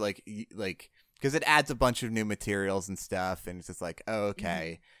 these are like because it adds a bunch of new materials and stuff, and it's just like, oh,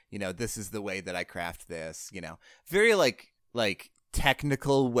 okay, this is the way that I craft this, very like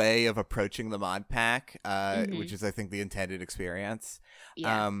technical way of approaching the mod pack, which is I think the intended experience.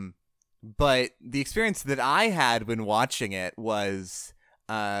 Yeah. But the experience that I had when watching it was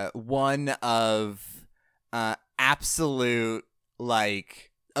one of absolute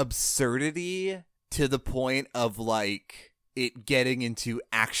like absurdity to the point of like it getting into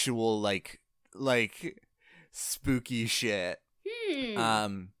actual like spooky shit.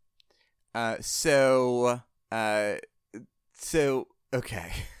 So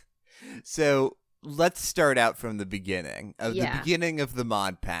okay. So let's start out from the beginning of the beginning of the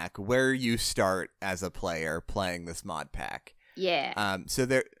mod pack, where you start as a player playing this mod pack. Yeah. So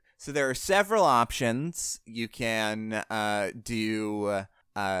there are several options. You can do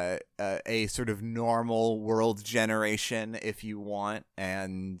a sort of normal world generation if you want,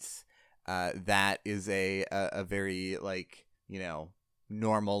 and that is a very like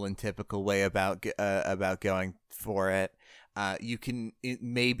normal and typical way about going for it. You can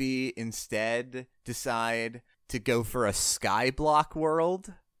maybe instead decide to go for a skyblock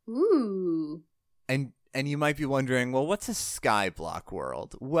world. Ooh. And you might be wondering, well, what's a skyblock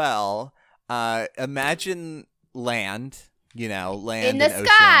world? Well, imagine land, land in the and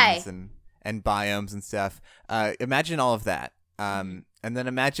sky. oceans and biomes and stuff. Imagine all of that. And then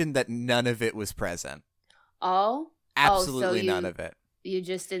imagine that none of it was present. Oh? Absolutely none of it. You're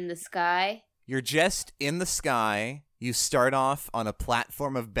just in the sky? You're just in the sky. You start off on a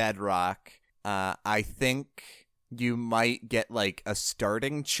platform of bedrock. I think you might get like a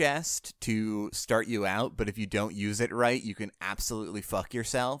starting chest to start you out, but if you don't use it right, you can absolutely fuck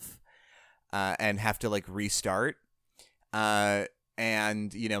yourself and have to like restart.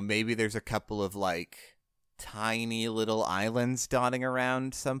 And, you know, maybe there's a couple of like tiny little islands dotting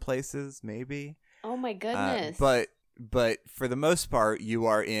around some places, maybe. Oh my goodness. But for the most part, you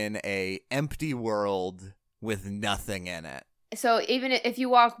are in a empty world with nothing in it. So even if you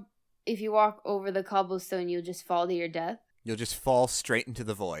walk over the cobblestone, you'll just fall to your death? You'll just fall straight into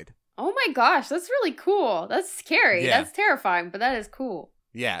the void. Oh my gosh, that's really cool. That's scary. Yeah. That's terrifying, but that is cool.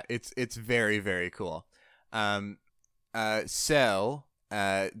 Yeah, it's very, very cool. So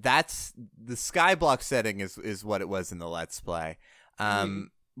that's the skyblock setting is what it was in the Let's Play.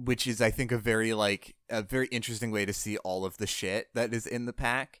 Which is, I think, a very interesting way to see all of the shit that is in the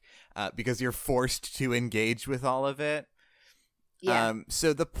pack, because you're forced to engage with all of it. Yeah.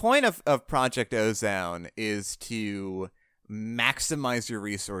 So the point of Project Ozone is to maximize your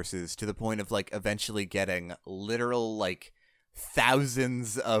resources to the point of like eventually getting literal like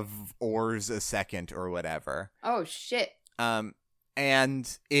thousands of ores a second or whatever. Oh shit.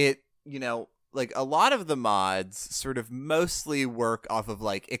 And it, you know, like a lot of the mods sort of mostly work off of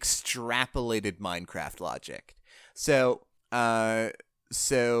like extrapolated Minecraft logic. So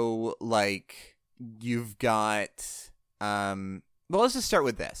like you've got well, let's just start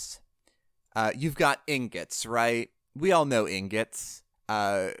with this. You've got ingots, right? We all know ingots.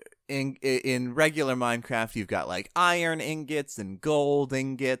 In regular Minecraft, you've got like iron ingots and gold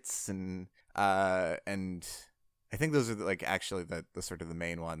ingots, and I think those are like actually the sort of the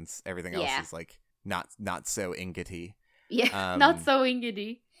main ones. Everything else is like not so ingoty. Yeah, not so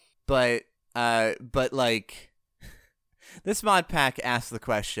ingoty. But like this mod pack asks the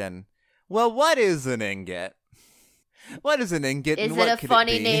question, well, what is an ingot? What is an ingot? Is and it what a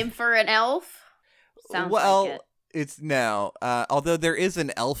funny be? name for an elf? Sounds well, like it. It's no. Although there is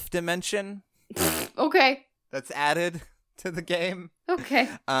an elf dimension. Okay. That's added to the game. Okay.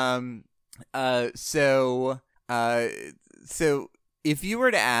 So if you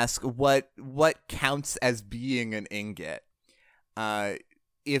were to ask what counts as being an ingot,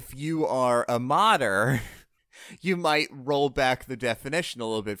 if you are a modder, you might roll back the definition a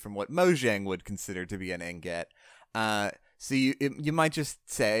little bit from what Mojang would consider to be an ingot. So you might just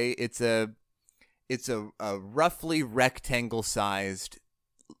say it's a roughly rectangle-sized,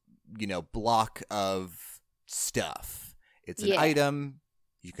 you know, block of stuff. It's an item.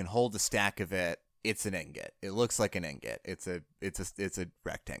 You can hold a stack of it. It's an ingot. It looks like an ingot. It's a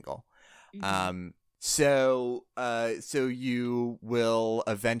rectangle. Mm-hmm. So you will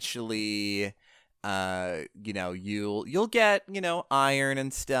eventually, you know, you'll get, you know, iron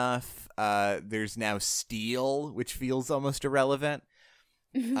and stuff. There's now steel, which feels almost irrelevant.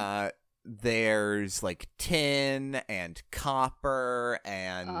 There's like tin and copper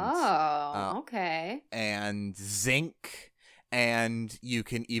and okay, and zinc, and you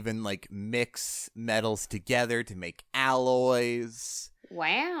can even like mix metals together to make alloys.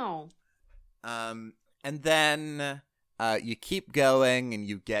 Wow. And then you keep going and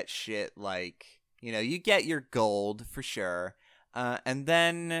you get shit like, you know, you get your gold for sure, and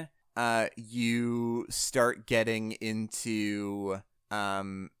then you start getting into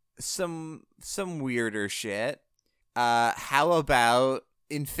some weirder shit. How about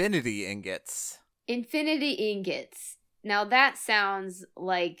infinity ingots? Infinity ingots. Now that sounds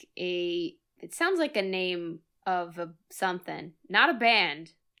like a name of something, not a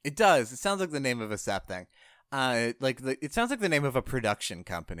band. It does. It sounds like the name of a something. It sounds like the name of a production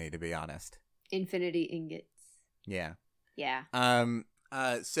company, to be honest. Infinity ingots. Yeah. Yeah.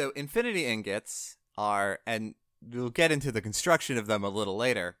 So infinity ingots are, and we'll get into the construction of them a little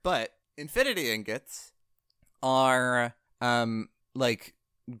later, but infinity ingots are like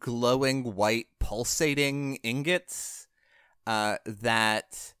glowing white pulsating ingots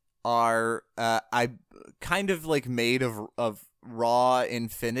that are I kind of like made of raw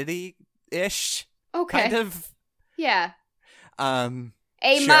infinity-ish. Okay. Kind of. Yeah.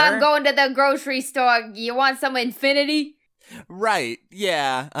 Hey, sure. Mom, going to the grocery store. You want some infinity? Right.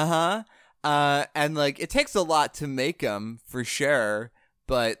 Yeah. Uh-huh. And like it takes a lot to make them for sure,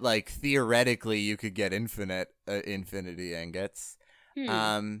 but like theoretically you could get infinity ingots.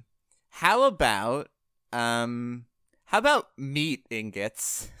 How about meat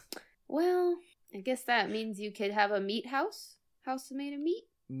ingots? Well, I guess that means you could have a meat house made of meat.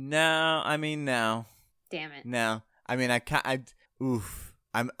 No, I mean no. Damn it. No, I mean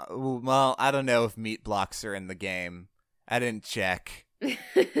well, I don't know if meat blocks are in the game. I didn't check.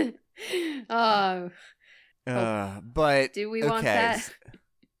 Oh, But Do we want okay, that?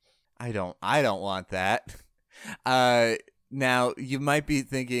 I don't want that. Now you might be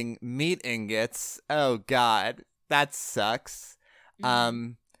thinking meat ingots. Oh God, that sucks.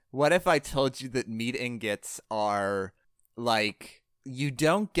 What if I told you that meat ingots are like you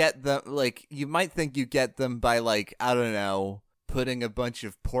don't get them like you might think you get them by like I don't know, putting a bunch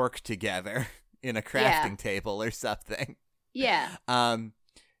of pork together in a crafting table or something. Yeah.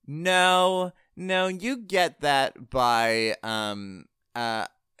 No, you get that by I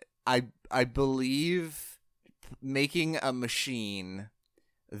believe making a machine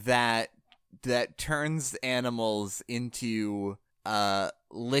that turns animals into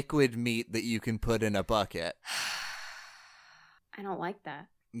liquid meat that you can put in a bucket. I don't like that.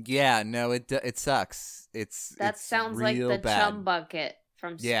 Yeah, no, it sucks. It's sounds like real the bad. Chum Bucket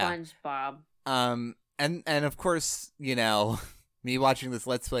from SpongeBob. And of course, you know, me watching this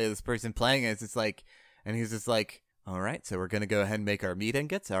Let's Play of this person playing it, it's like, and he's just like, all right, so we're gonna go ahead and make our meat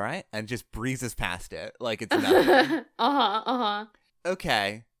ingots, all right, and just breezes past it like it's nothing.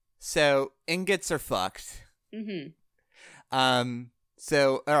 Okay, so ingots are fucked.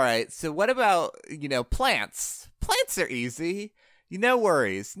 So all right, so what about plants? Plants are easy. No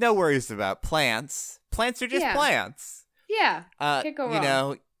worries about plants. Plants are just plants. Yeah. Can't go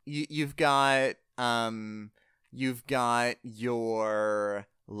wrong. You've got your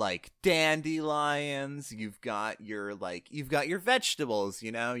like dandelions, you've got your vegetables,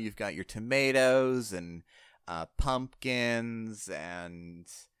 you've got your tomatoes and pumpkins and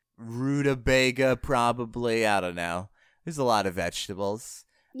rutabaga probably, I don't know. There's a lot of vegetables.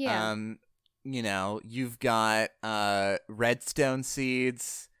 Yeah. You've got redstone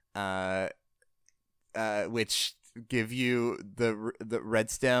seeds which give you the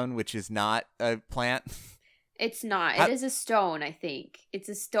redstone, which is not a plant. It's not. It is a stone, I think. It's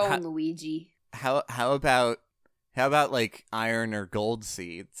a stone, Luigi. How about like iron or gold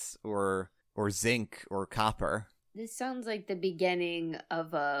seeds or zinc or copper? This sounds like the beginning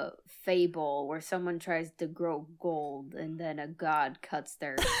of a fable where someone tries to grow gold and then a god cuts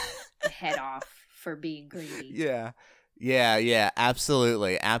their head off for being greedy. Yeah,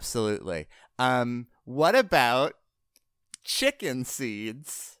 absolutely. What about chicken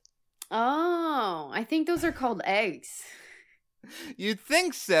seeds? Oh, I think those are called eggs. You'd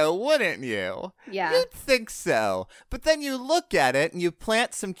think so, wouldn't you? Yeah. You'd think so. But then you look at it and you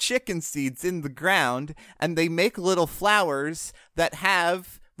plant some chicken seeds in the ground and they make little flowers that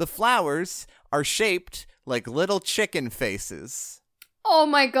the flowers are shaped like little chicken faces. Oh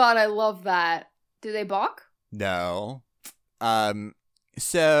my God, I love that. Do they balk? No.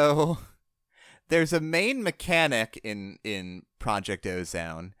 So there's a main mechanic in Project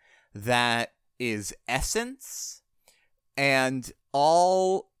Ozone that is essence. And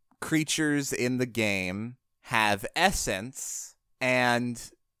all creatures in the game have essence,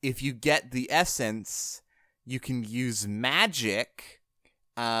 and if you get the essence, you can use magic,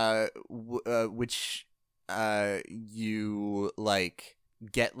 which you like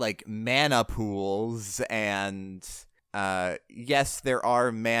get like mana pools, and yes, there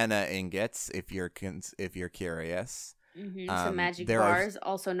are mana ingots if you're curious. Some magic bars,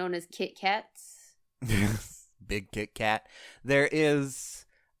 also known as Kit Kats. Big Kit Kat. There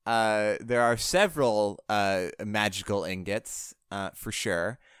are several magical ingots for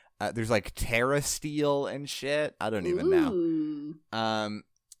sure. There's like Terra Steel and shit. I don't even know.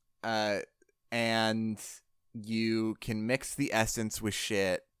 And you can mix the essence with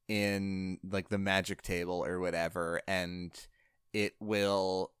shit in like the magic table or whatever, and it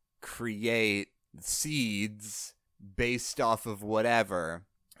will create seeds based off of whatever.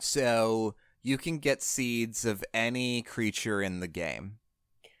 So you can get seeds of any creature in the game.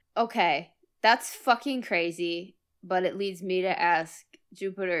 Okay, that's fucking crazy, but it leads me to ask,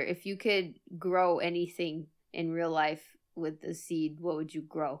 Jupiter, if you could grow anything in real life with a seed, what would you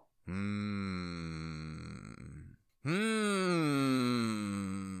grow?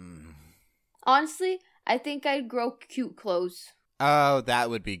 Honestly, I think I'd grow cute clothes. Oh, that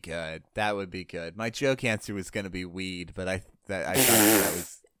would be good. My joke answer was going to be weed, but I thought that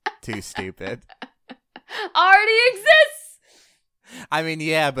was too stupid. Already exists. I mean,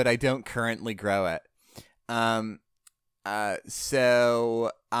 yeah, but I don't currently grow it.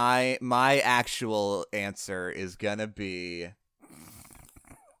 So my actual answer is gonna be,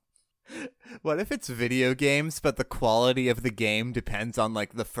 what if it's video games, but the quality of the game depends on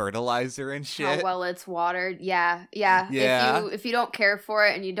like the fertilizer and shit? How well it's watered. Yeah. If you don't care for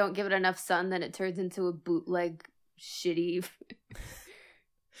it and you don't give it enough sun, then it turns into a bootleg shitty.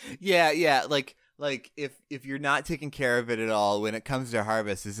 Yeah, like if you're not taking care of it at all, when it comes to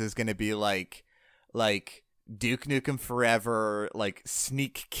harvest, this is going to be like Duke Nukem Forever, like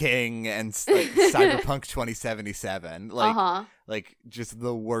Sneak King, and like Cyberpunk 2077. Like just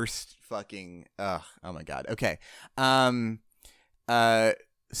the worst fucking. Oh my god. Okay.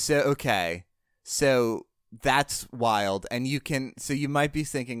 So that's wild, and you can. So you might be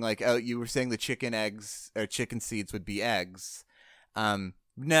thinking like, oh, you were saying the chicken eggs or chicken seeds would be eggs.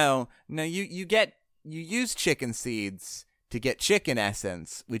 No, you use chicken seeds to get chicken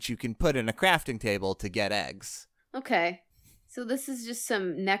essence, which you can put in a crafting table to get eggs. Okay. So this is just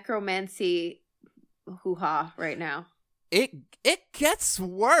some necromancy hoo-ha right now. It gets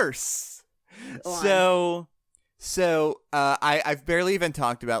worse. Go on. I've barely even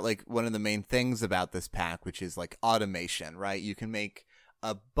talked about like one of the main things about this pack, which is like automation, right? You can make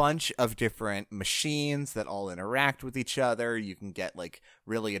a bunch of different machines that all interact with each other. You can get like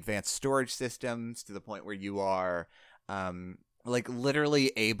really advanced storage systems to the point where you are like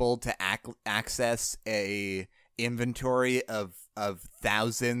literally able to access a inventory of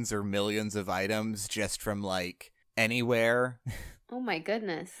thousands or millions of items just from like anywhere. Oh my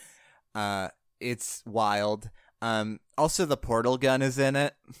goodness. It's wild. Also the portal gun is in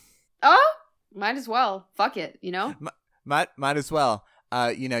it. Oh, might as well. Fuck it, you know? Might as well.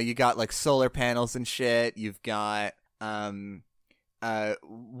 You got like solar panels and shit. You've got one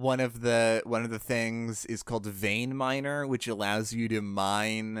of the things is called Vein Miner, which allows you to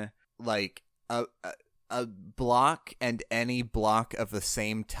mine like a block and any block of the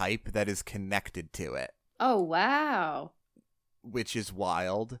same type that is connected to it. Oh wow. Which is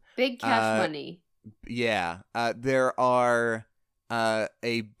wild. Big cash money. Yeah. There are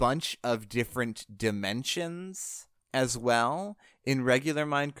a bunch of different dimensions as well. In regular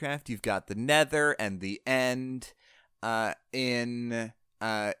Minecraft, you've got the Nether and the End. In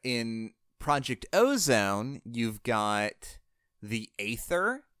Project Ozone, you've got the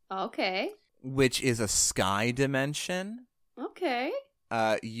Aether. Okay. Which is a sky dimension. Okay.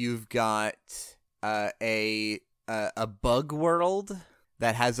 You've got a bug world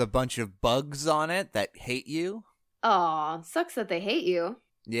that has a bunch of bugs on it that hate you. Aw, sucks that they hate you.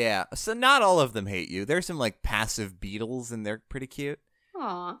 Yeah, so not all of them hate you. There's some like passive beetles, and they're pretty cute.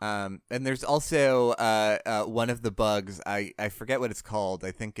 Aw. And there's also one of the bugs. I forget what it's called.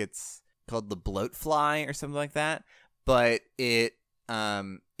 I think it's called the bloatfly or something like that. But it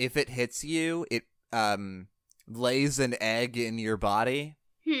if it hits you, it lays an egg in your body.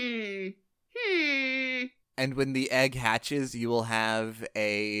 And when the egg hatches, you will have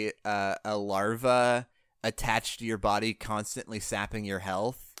a larva attached to your body, constantly sapping your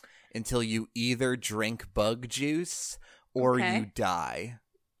health until you either drink bug juice or you die.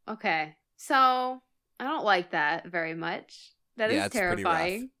 Okay. So, I don't like that very much. That is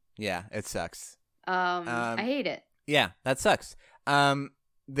terrifying. Yeah, it sucks. I hate it. Yeah, that sucks.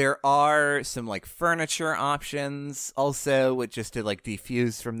 There are some like furniture options also, with just to like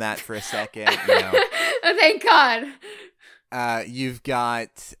defuse from that for a second, you know. Oh, thank God. You've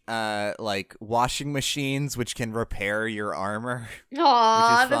got like washing machines which can repair your armor.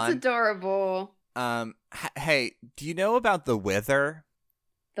 Aw, that's adorable. Hey, do you know about the Wither?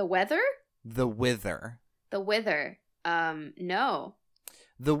 The weather? The Wither. The Wither. No.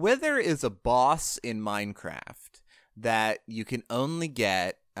 The Wither is a boss in Minecraft that you can only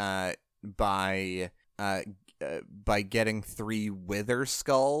get by getting 3 Wither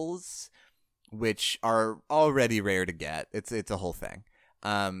skulls, which are already rare to get. It's a whole thing.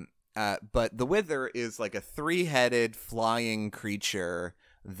 But the Wither is like a 3-headed flying creature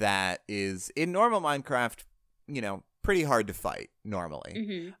that is in normal Minecraft, you know, pretty hard to fight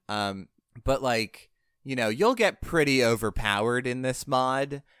normally. Mm-hmm. But like, you know, you'll get pretty overpowered in this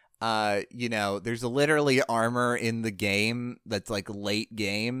mod. You know, there's literally armor in the game that's like late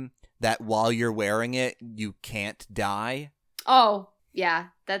game that while you're wearing it, you can't die. Oh, yeah,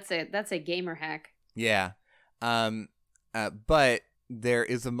 that's a gamer hack. Yeah. But there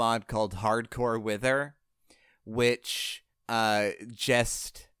is a mod called Hardcore Wither, which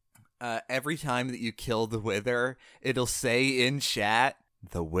just every time that you kill the Wither, it'll say in chat,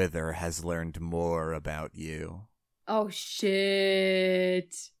 "The Wither has learned more about you." Oh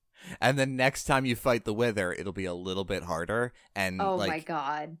shit. And then next time you fight the Wither, it'll be a little bit harder. And oh like, my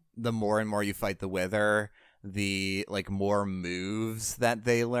God. The more and more you fight the Wither, the like more moves that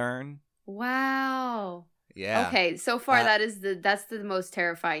they learn. Wow. Yeah. Okay, so far that's the most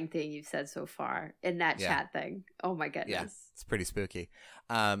terrifying thing you've said so far in that Yeah. chat thing. Oh my goodness. Yeah, it's pretty spooky.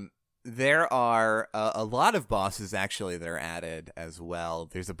 There are a lot of bosses actually that are added as well.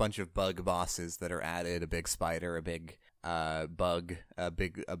 There's a bunch of bug bosses that are added. A big spider, a big bug, a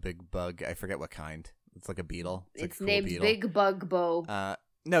big bug. I forget what kind. It's like a beetle. It's like a cool named beetle. Big Bug Bow.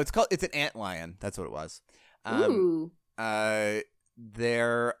 No, it's an antlion. That's what it was. Ooh.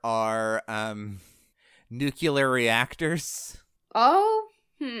 There are nuclear reactors. Oh.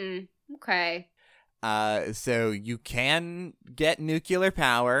 Okay. So you can get nuclear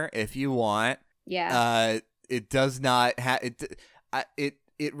power if you want. Yeah. It does not have it.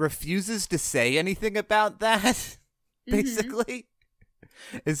 It refuses to say anything about that. Basically,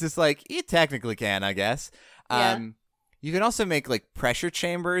 it's just like you technically can, I guess. Yeah. You can also make like pressure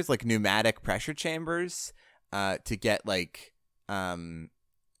chambers, like pneumatic pressure chambers, to get like high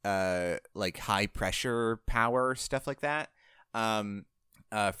pressure power, stuff like that.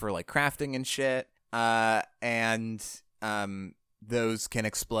 For like crafting and shit. And those can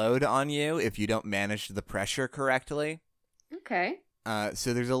explode on you if you don't manage the pressure correctly. Okay.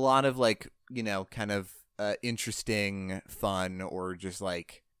 So there's a lot of like, kind of interesting, fun, or just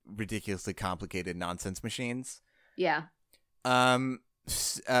like ridiculously complicated nonsense machines. Yeah. Okay,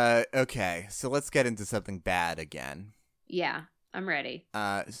 so let's get into something bad again. Yeah, I'm ready.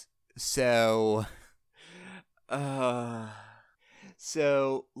 So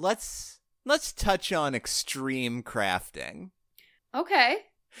let's touch on extreme crafting. Okay.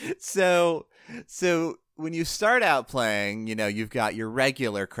 So when you start out playing, you've got your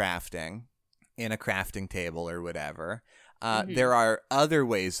regular crafting in a crafting table or whatever. There are other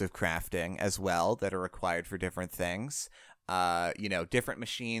ways of crafting as well that are required for different things. Different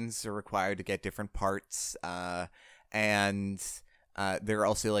machines are required to get different parts. And there are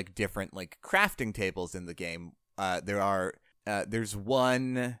also like different like crafting tables in the game. There's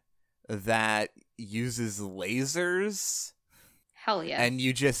one that uses lasers. Hell yes. And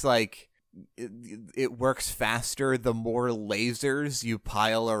you just like it works faster the more lasers you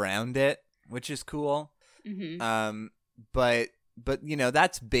pile around it, which is cool. But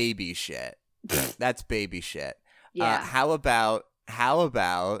that's baby shit. That's baby shit. Yeah. How about extreme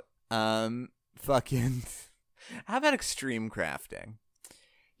crafting?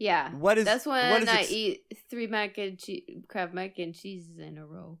 Yeah. That's when I eat 3 Kraft mac and cheeses in a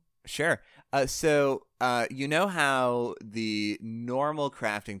row. Sure. So you know how the normal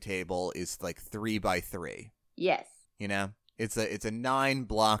crafting table is like 3 by 3? Yes. It's a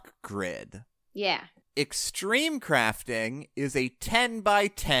 9-block grid. Yeah. Extreme crafting is a 10 by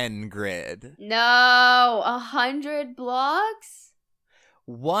 10 grid. No, 100 blocks?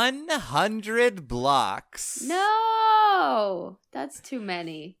 100 blocks. No, that's too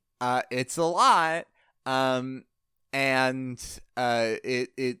many. It's a lot. And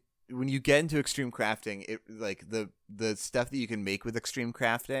it when you get into extreme crafting, it like the stuff that you can make with extreme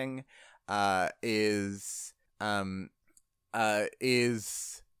crafting is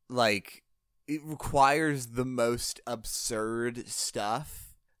like it requires the most absurd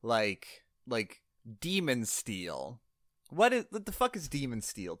stuff, like demon steel. What the fuck is demon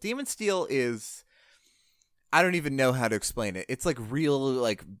steel? Demon steel is, I don't even know how to explain it. It's like real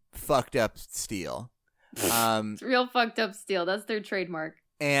like fucked up steel. It's real fucked up steel. That's their trademark.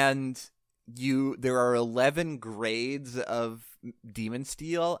 And there are 11 grades of demon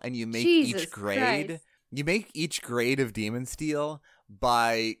steel, and you make Jesus each grade. Christ. You make each grade of demon steel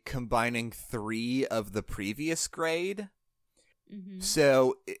by combining 3 of the previous grade.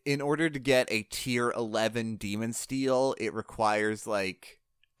 So in order to get a tier 11 demon steel, it requires like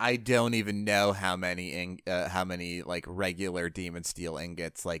I don't even know how many like regular demon steel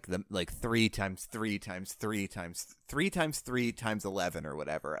ingots, like 3 times 3 times 3 times 3 times 3 times 11 or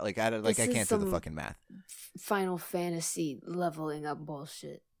whatever. Like I can't do the fucking math. Final Fantasy leveling up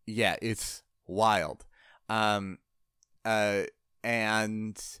bullshit. Yeah, it's wild.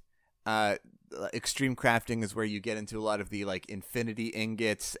 Extreme crafting is where you get into a lot of the like infinity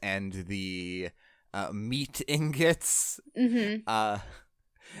ingots and the meat ingots.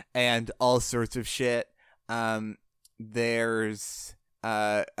 And all sorts of shit. There's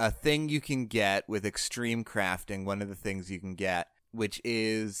a thing you can get with extreme crafting. One of the things you can get, which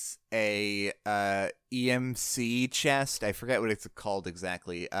is a EMC chest. I forget what it's called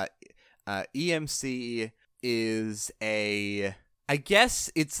exactly. EMC is I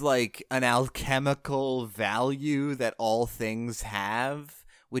guess it's like an alchemical value that all things have,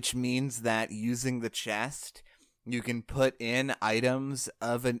 which means that using the chest, you can put in items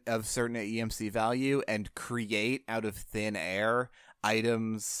of certain EMC value and create out of thin air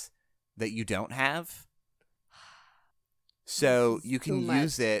items that you don't have. So you can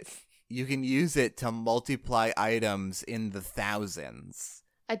use it. You can use it to multiply items in the thousands.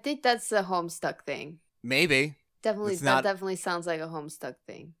 I think that's a Homestuck thing. Maybe. Definitely, that definitely sounds like a Homestuck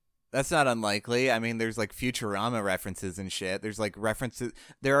thing. That's not unlikely. I mean, there's like Futurama references and shit. There's like references.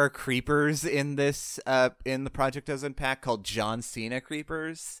 There are creepers in this in the Project Ozone pack called John Cena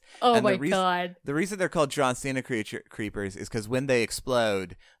creepers. Oh and my god. The reason they're called John Cena creepers is because when they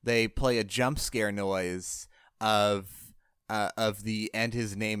explode, they play a jump scare noise of the "and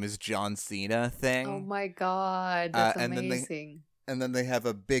his name is John Cena" thing. Oh my god, that's and amazing. And then they have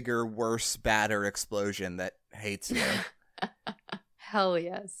a bigger, worse, badder explosion that hates you. Hell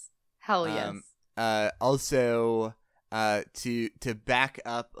yes. Hell yes. Also, to back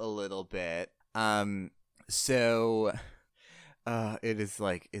up a little bit, so it is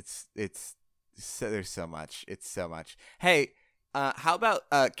like it's so, there's so much. It's so much. Hey, how about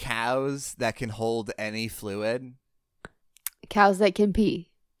cows that can hold any fluid? Cows that can pee.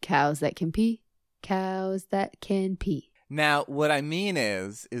 Cows that can pee. Cows that can pee. Now, what I mean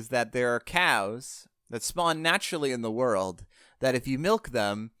is that there are cows that spawn naturally in the world that if you milk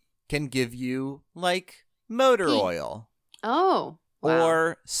them can give you like motor Pee. oil. Oh.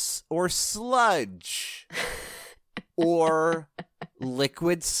 Wow. Or sludge. Or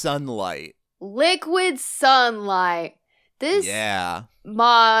liquid sunlight. Liquid sunlight. This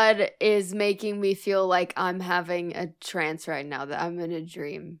mod is making me feel like I'm having a trance right now, that I'm in a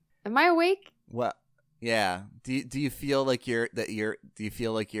dream. Am I awake? Well, yeah. Do you feel like that you've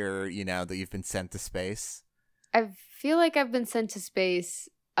been sent to space? I feel like I've been sent to space.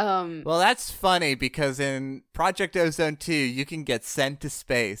 Well, that's funny because in Project Ozone 2, you can get sent to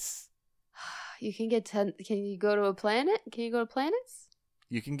space. You can get can you go to a planet? Can you go to planets?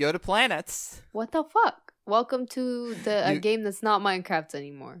 You can go to planets. What the fuck? Welcome to a game that's not Minecraft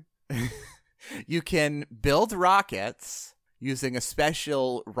anymore. You can build rockets using a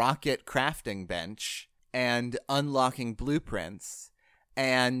special rocket crafting bench and unlocking blueprints.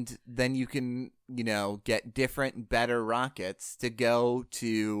 And then you can, get different, better rockets to go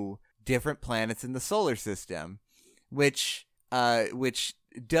to different planets in the solar system, which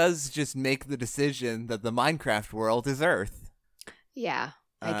does just make the decision that the Minecraft world is Earth. Yeah,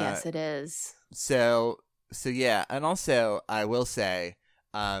 I guess it is. So yeah, and also I will say,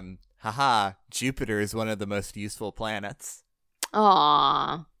 Jupiter is one of the most useful planets.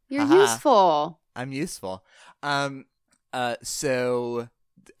 Aw, you're useful. I'm useful. So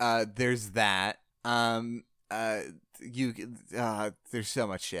there's that. There's so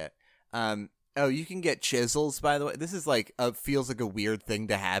much shit. You can get chisels, by the way. This is like feels like a weird thing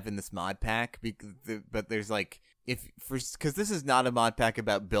to have in this mod pack, but there's like because this is not a mod pack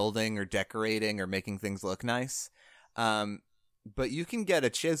about building or decorating or making things look nice. But you can get a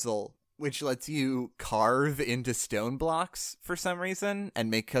chisel which lets you carve into stone blocks for some reason and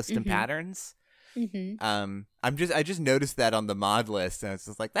make custom patterns. Mm-hmm. I just noticed that on the mod list, and it's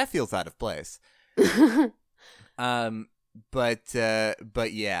just like that feels out of place. But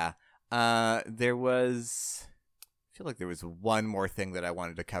yeah, there was. I feel like there was one more thing that I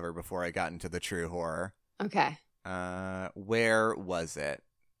wanted to cover before I got into the true horror. Okay. Where was it?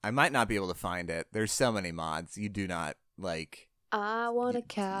 I might not be able to find it. There's so many mods. You do not like. I want a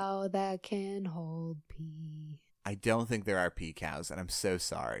cow that can hold pee. I don't think there are pee cows, and I'm so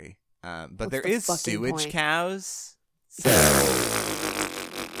sorry. But What's there the is fucking sewage point? cows. So.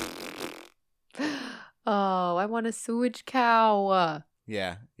 Oh, I want a sewage cow.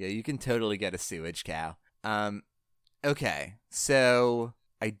 Yeah, you can totally get a sewage cow. Okay, so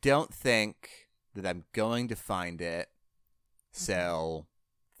I don't think that I'm going to find it, so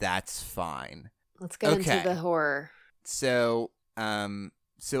that's fine. Let's get into the horror. So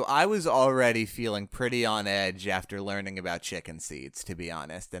I was already feeling pretty on edge after learning about chicken seeds, to be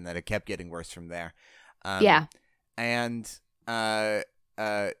honest, and that it kept getting worse from there. Yeah. And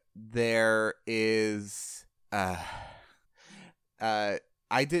there is I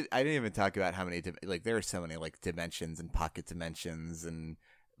didn't even talk about how many there are so many like dimensions and pocket dimensions, and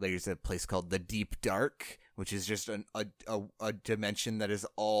there's a place called the Deep Dark, which is just a dimension that is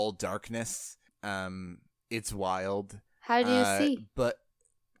all darkness. It's wild. How do you see? But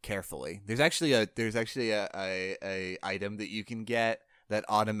carefully. There's actually a item that you can get that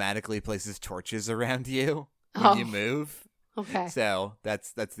automatically places torches around you when you move. Okay. So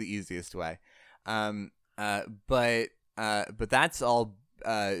that's the easiest way. But that's all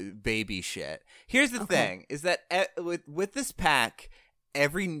baby shit. Here's the thing: is that with this pack,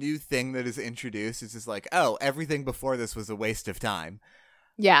 every new thing that is introduced is just like, oh, everything before this was a waste of time.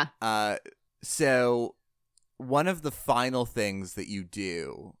 Yeah. So one of the final things that you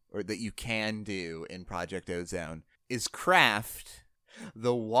do, or that you can do in Project Ozone, is craft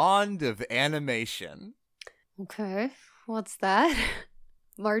the Wand of Animation. Okay. What's that?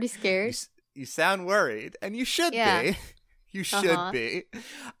 I'm already scared. You sound worried, and you should be. You should be.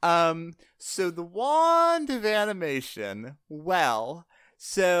 So the wand of animation, well,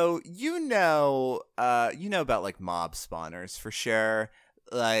 so you know about like mob spawners for sure.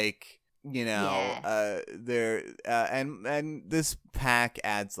 Like, there and this pack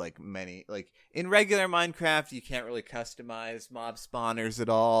adds like many, like in regular Minecraft you can't really customize mob spawners at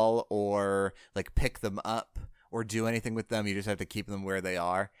all or like pick them up or do anything with them. You just have to keep them where they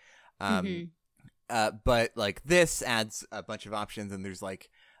are. But like this adds a bunch of options, and there's like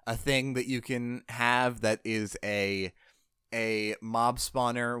a thing that you can have that is a mob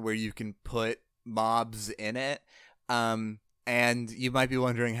spawner where you can put mobs in it. And you might be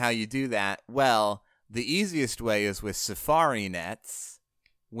wondering how you do that. Well, the easiest way is with Safari Nets,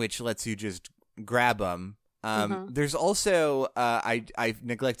 which lets you just grab them. There's also, I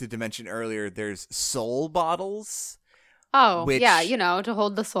neglected to mention earlier, there's soul bottles. Oh, yeah, to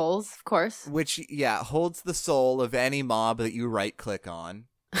hold the souls, of course. Which, holds the soul of any mob that you right-click on.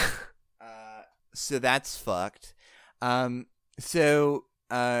 So that's fucked. So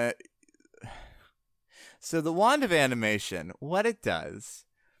the wand of animation, what it does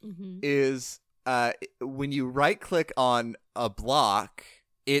is when you right-click on a block,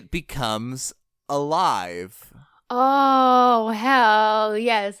 it becomes alive. Oh, hell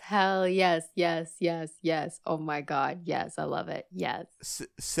yes, yes. Oh my God, yes, I love it, yes.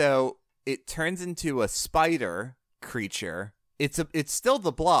 So it turns into a spider creature. It's still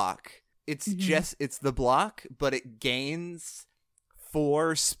the block. It's it's the block, but it gains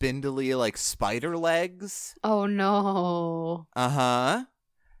 4 spindly like spider legs. Oh no.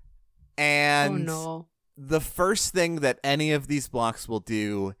 And the first thing that any of these blocks will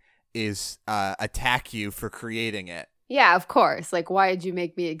do is attack you for creating it. Yeah, of course. Like, why did you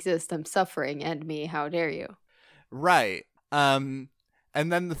make me exist? I'm suffering. End me. How dare you? Right. And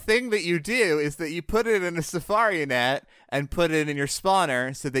then the thing that you do is that you put it in a Safari net and put it in your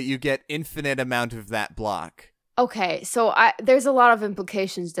spawner so that you get infinite amount of that block. Okay, so there's a lot of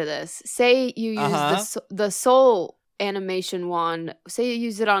implications to this. Say you use the soul animation wand. Say you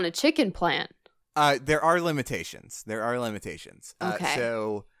use it on a chicken plant. There are limitations.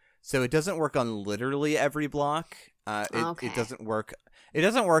 Okay. So it doesn't work on literally every block. It doesn't work. It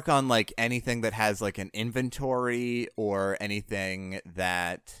doesn't work on like anything that has like an inventory or anything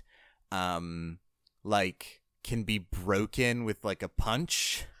that, like can be broken with like a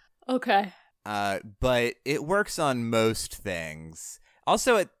punch. Okay. But it works on most things.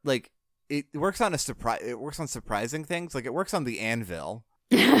 Also, it works on It works on surprising things. Like it works on the anvil.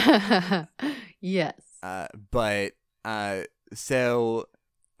 Yes. So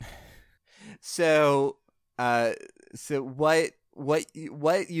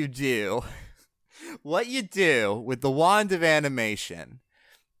what you do with the wand of animation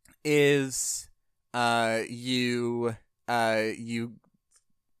is you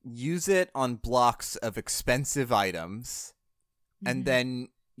use it on blocks of expensive items, and then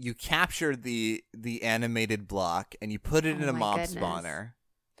you capture the animated block and you put it in a mob spawner.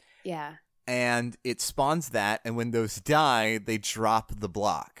 Yeah. And it spawns that, and when those die, they drop the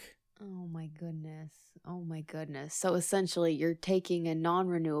block. Oh my goodness. So essentially, you're taking a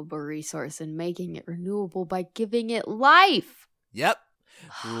non-renewable resource and making it renewable by giving it life. Yep.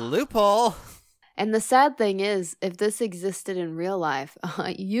 Loophole. And the sad thing is, if this existed in real life,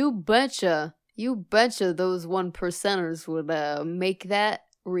 you betcha those 1%ers would make that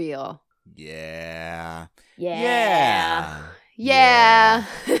real. Yeah.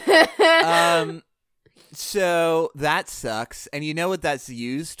 So that sucks. And you know what that's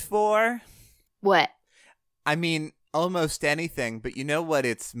used for? What? I mean, almost anything, but you know what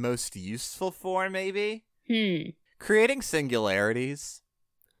it's most useful for, maybe? Creating singularities.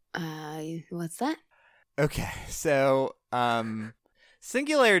 What's that? Okay, so,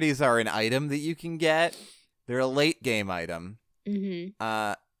 singularities are an item that you can get. They're a late game item.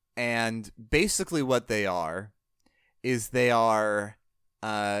 And basically what they are is they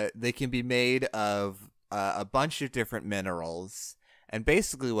can be made of a bunch of different minerals. And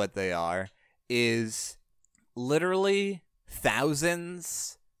basically what they are is literally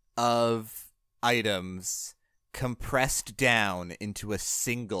thousands of items compressed down into a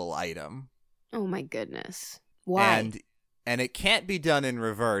single item. Oh my goodness. Why? And it can't be done in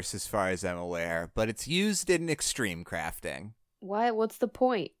reverse as far as I'm aware, but it's used in extreme crafting. Why? What's the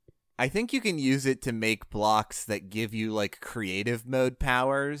point? I think you can use it to make blocks that give you like creative mode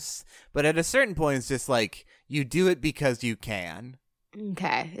powers, but at a certain point it's just like you do it because you can.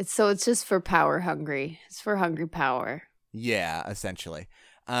 Okay. It's just for power hungry. It's for hungry power. Yeah, essentially.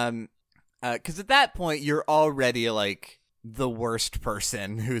 'Cause at that point you're already like the worst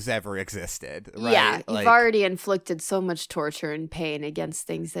person who's ever existed, right? Yeah, you've already inflicted so much torture and pain against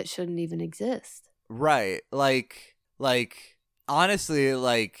things that shouldn't even exist. Right. Like honestly,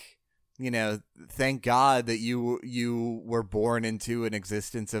 like, you know, thank God that you were born into an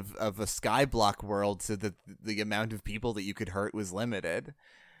existence of a skyblock world so that the amount of people that you could hurt was limited.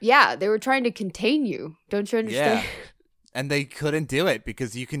 Yeah, they were trying to contain you. Don't you understand? Yeah. And they couldn't do it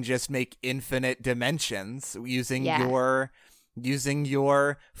because you can just make infinite dimensions using your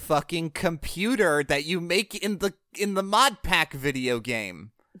fucking computer that you make in the mod pack video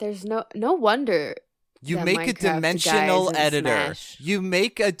game. There's no wonder. You make a dimensional editor. Smash. You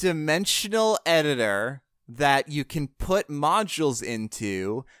make a dimensional editor that you can put modules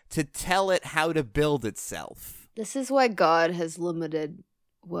into to tell it how to build itself. This is why God has limited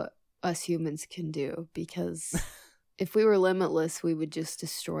what us humans can do, because if we were limitless, we would just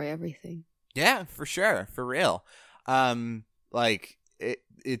destroy everything. Yeah, for sure. For real. Like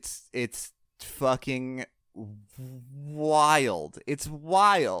it's fucking wild. It's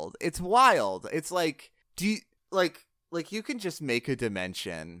wild. It's like, do you like you can just make a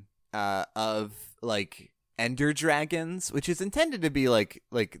dimension of like ender dragons, which is intended to be like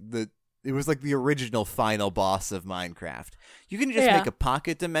it was like the original final boss of Minecraft. You can just make a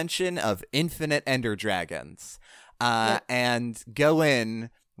pocket dimension of infinite ender dragons and go in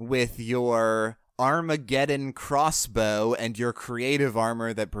with your Armageddon crossbow and your creative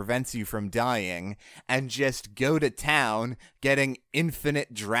armor that prevents you from dying and just go to town getting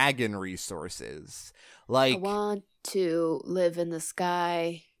infinite dragon resources. Like, I want to live in the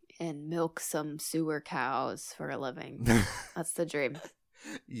sky and milk some sewer cows for a living. That's the dream.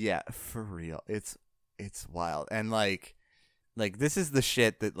 Yeah, for real. It's wild. And like this is the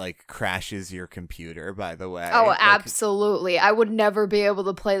shit that like crashes your computer, by the way. Oh, like, absolutely. I would never be able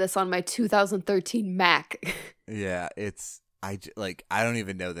to play this on my 2013 Mac. Yeah, I don't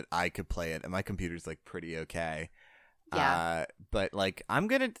even know that I could play it, and my computer's like pretty okay. Yeah. But like I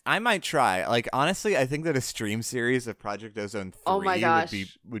might try. Like honestly, I think that a stream series of Project Ozone 3 oh my gosh.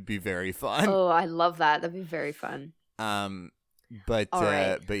 would be very fun. Oh, I love that. That'd be very fun. But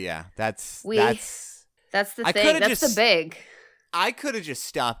right. But yeah, that's the thing. That's the big. I could have just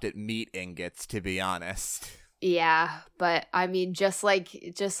stopped at meat ingots, to be honest. Yeah, but I mean, just like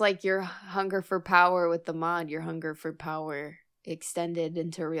your hunger for power with the mod, your hunger for power extended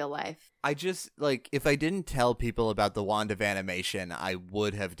into real life. I just like, if I didn't tell people about the wand of animation, I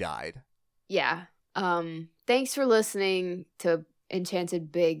would have died. Yeah. Thanks for listening to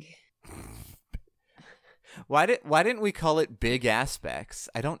Enchanted Big. Why didn't we call it Big Aspects?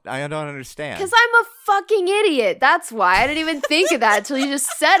 I don't understand. Because I'm a fucking idiot. That's why. I didn't even think of that until you just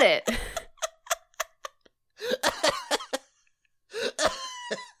said it.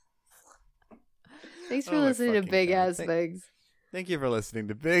 Thanks for listening to Big Aspects. Thank you for listening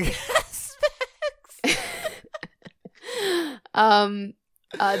to Big Aspects.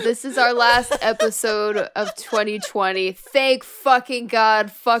 This is our last episode of 2020. Thank fucking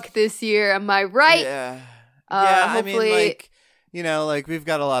God. Fuck this year. Am I right? Yeah. Hopefully... I mean, like, you know, like, we've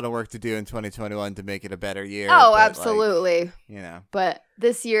got a lot of work to do in 2021 to make it a better year. Oh, but, absolutely. like, you know. But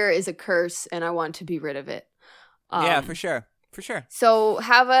this year is a curse, and I want to be rid of it. Yeah, for sure. For sure. So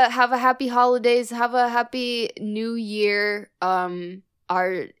have a happy holidays. Have a happy new year.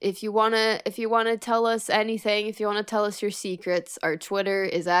 If you wanna tell us anything, if you wanna tell us your secrets, our Twitter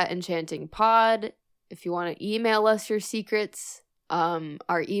is @enchantingpod. If you wanna email us your secrets,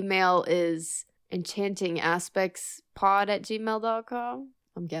 our email is enchantingaspectspod@gmail.com.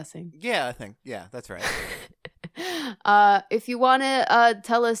 I'm guessing. Yeah, I think. Yeah, that's right. If you want to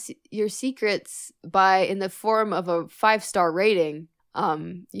tell us your secrets in the form of a 5-star rating,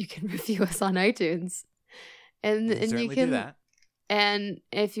 you can review us on iTunes, and you can do that. And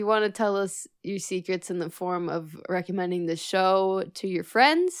if you want to tell us your secrets in the form of recommending the show to your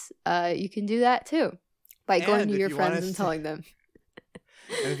friends, you can do that too by going to your friends and telling them.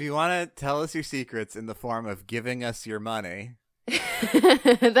 And if you want to tell us your secrets in the form of giving us your money,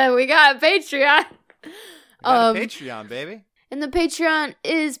 then we got Patreon. Patreon, baby. And the Patreon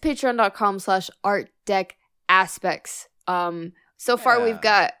is patreon.com/artdeckaspects. So far we've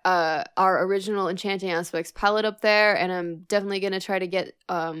got our original Enchanting Aspects pilot up there, and I'm definitely going to try to get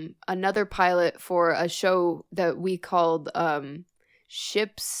another pilot for a show that we called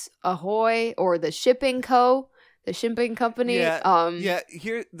Ships Ahoy, or the Shipping Co., the shipping company.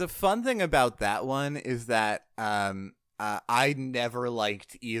 Here, the fun thing about that one is that I never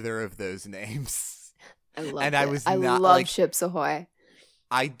liked either of those names. I love Ships Ahoy.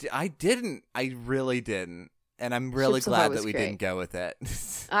 I didn't. I really didn't. And I'm really Ships of Heart glad that was we great. didn't go with it.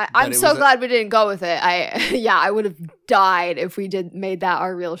 I'm so glad we didn't go with it. I would have died if we made that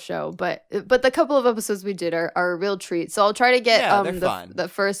our real show. But the couple of episodes we did are a real treat. So I'll try to get they're fun. the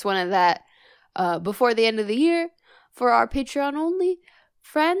first one of that before the end of the year for our Patreon only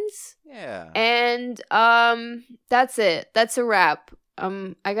friends. Yeah. And that's it. That's a wrap.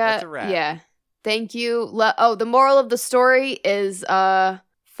 That's a wrap. Yeah. Thank you. The moral of the story is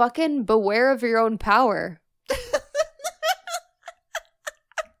fucking beware of your own power.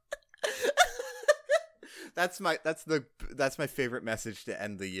 That's my favorite message to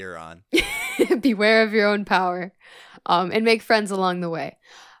end the year on. Beware of your own power. And make friends along the way.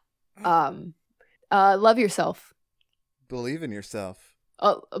 Love yourself. Believe in yourself.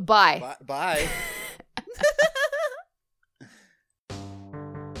 Bye. Bye.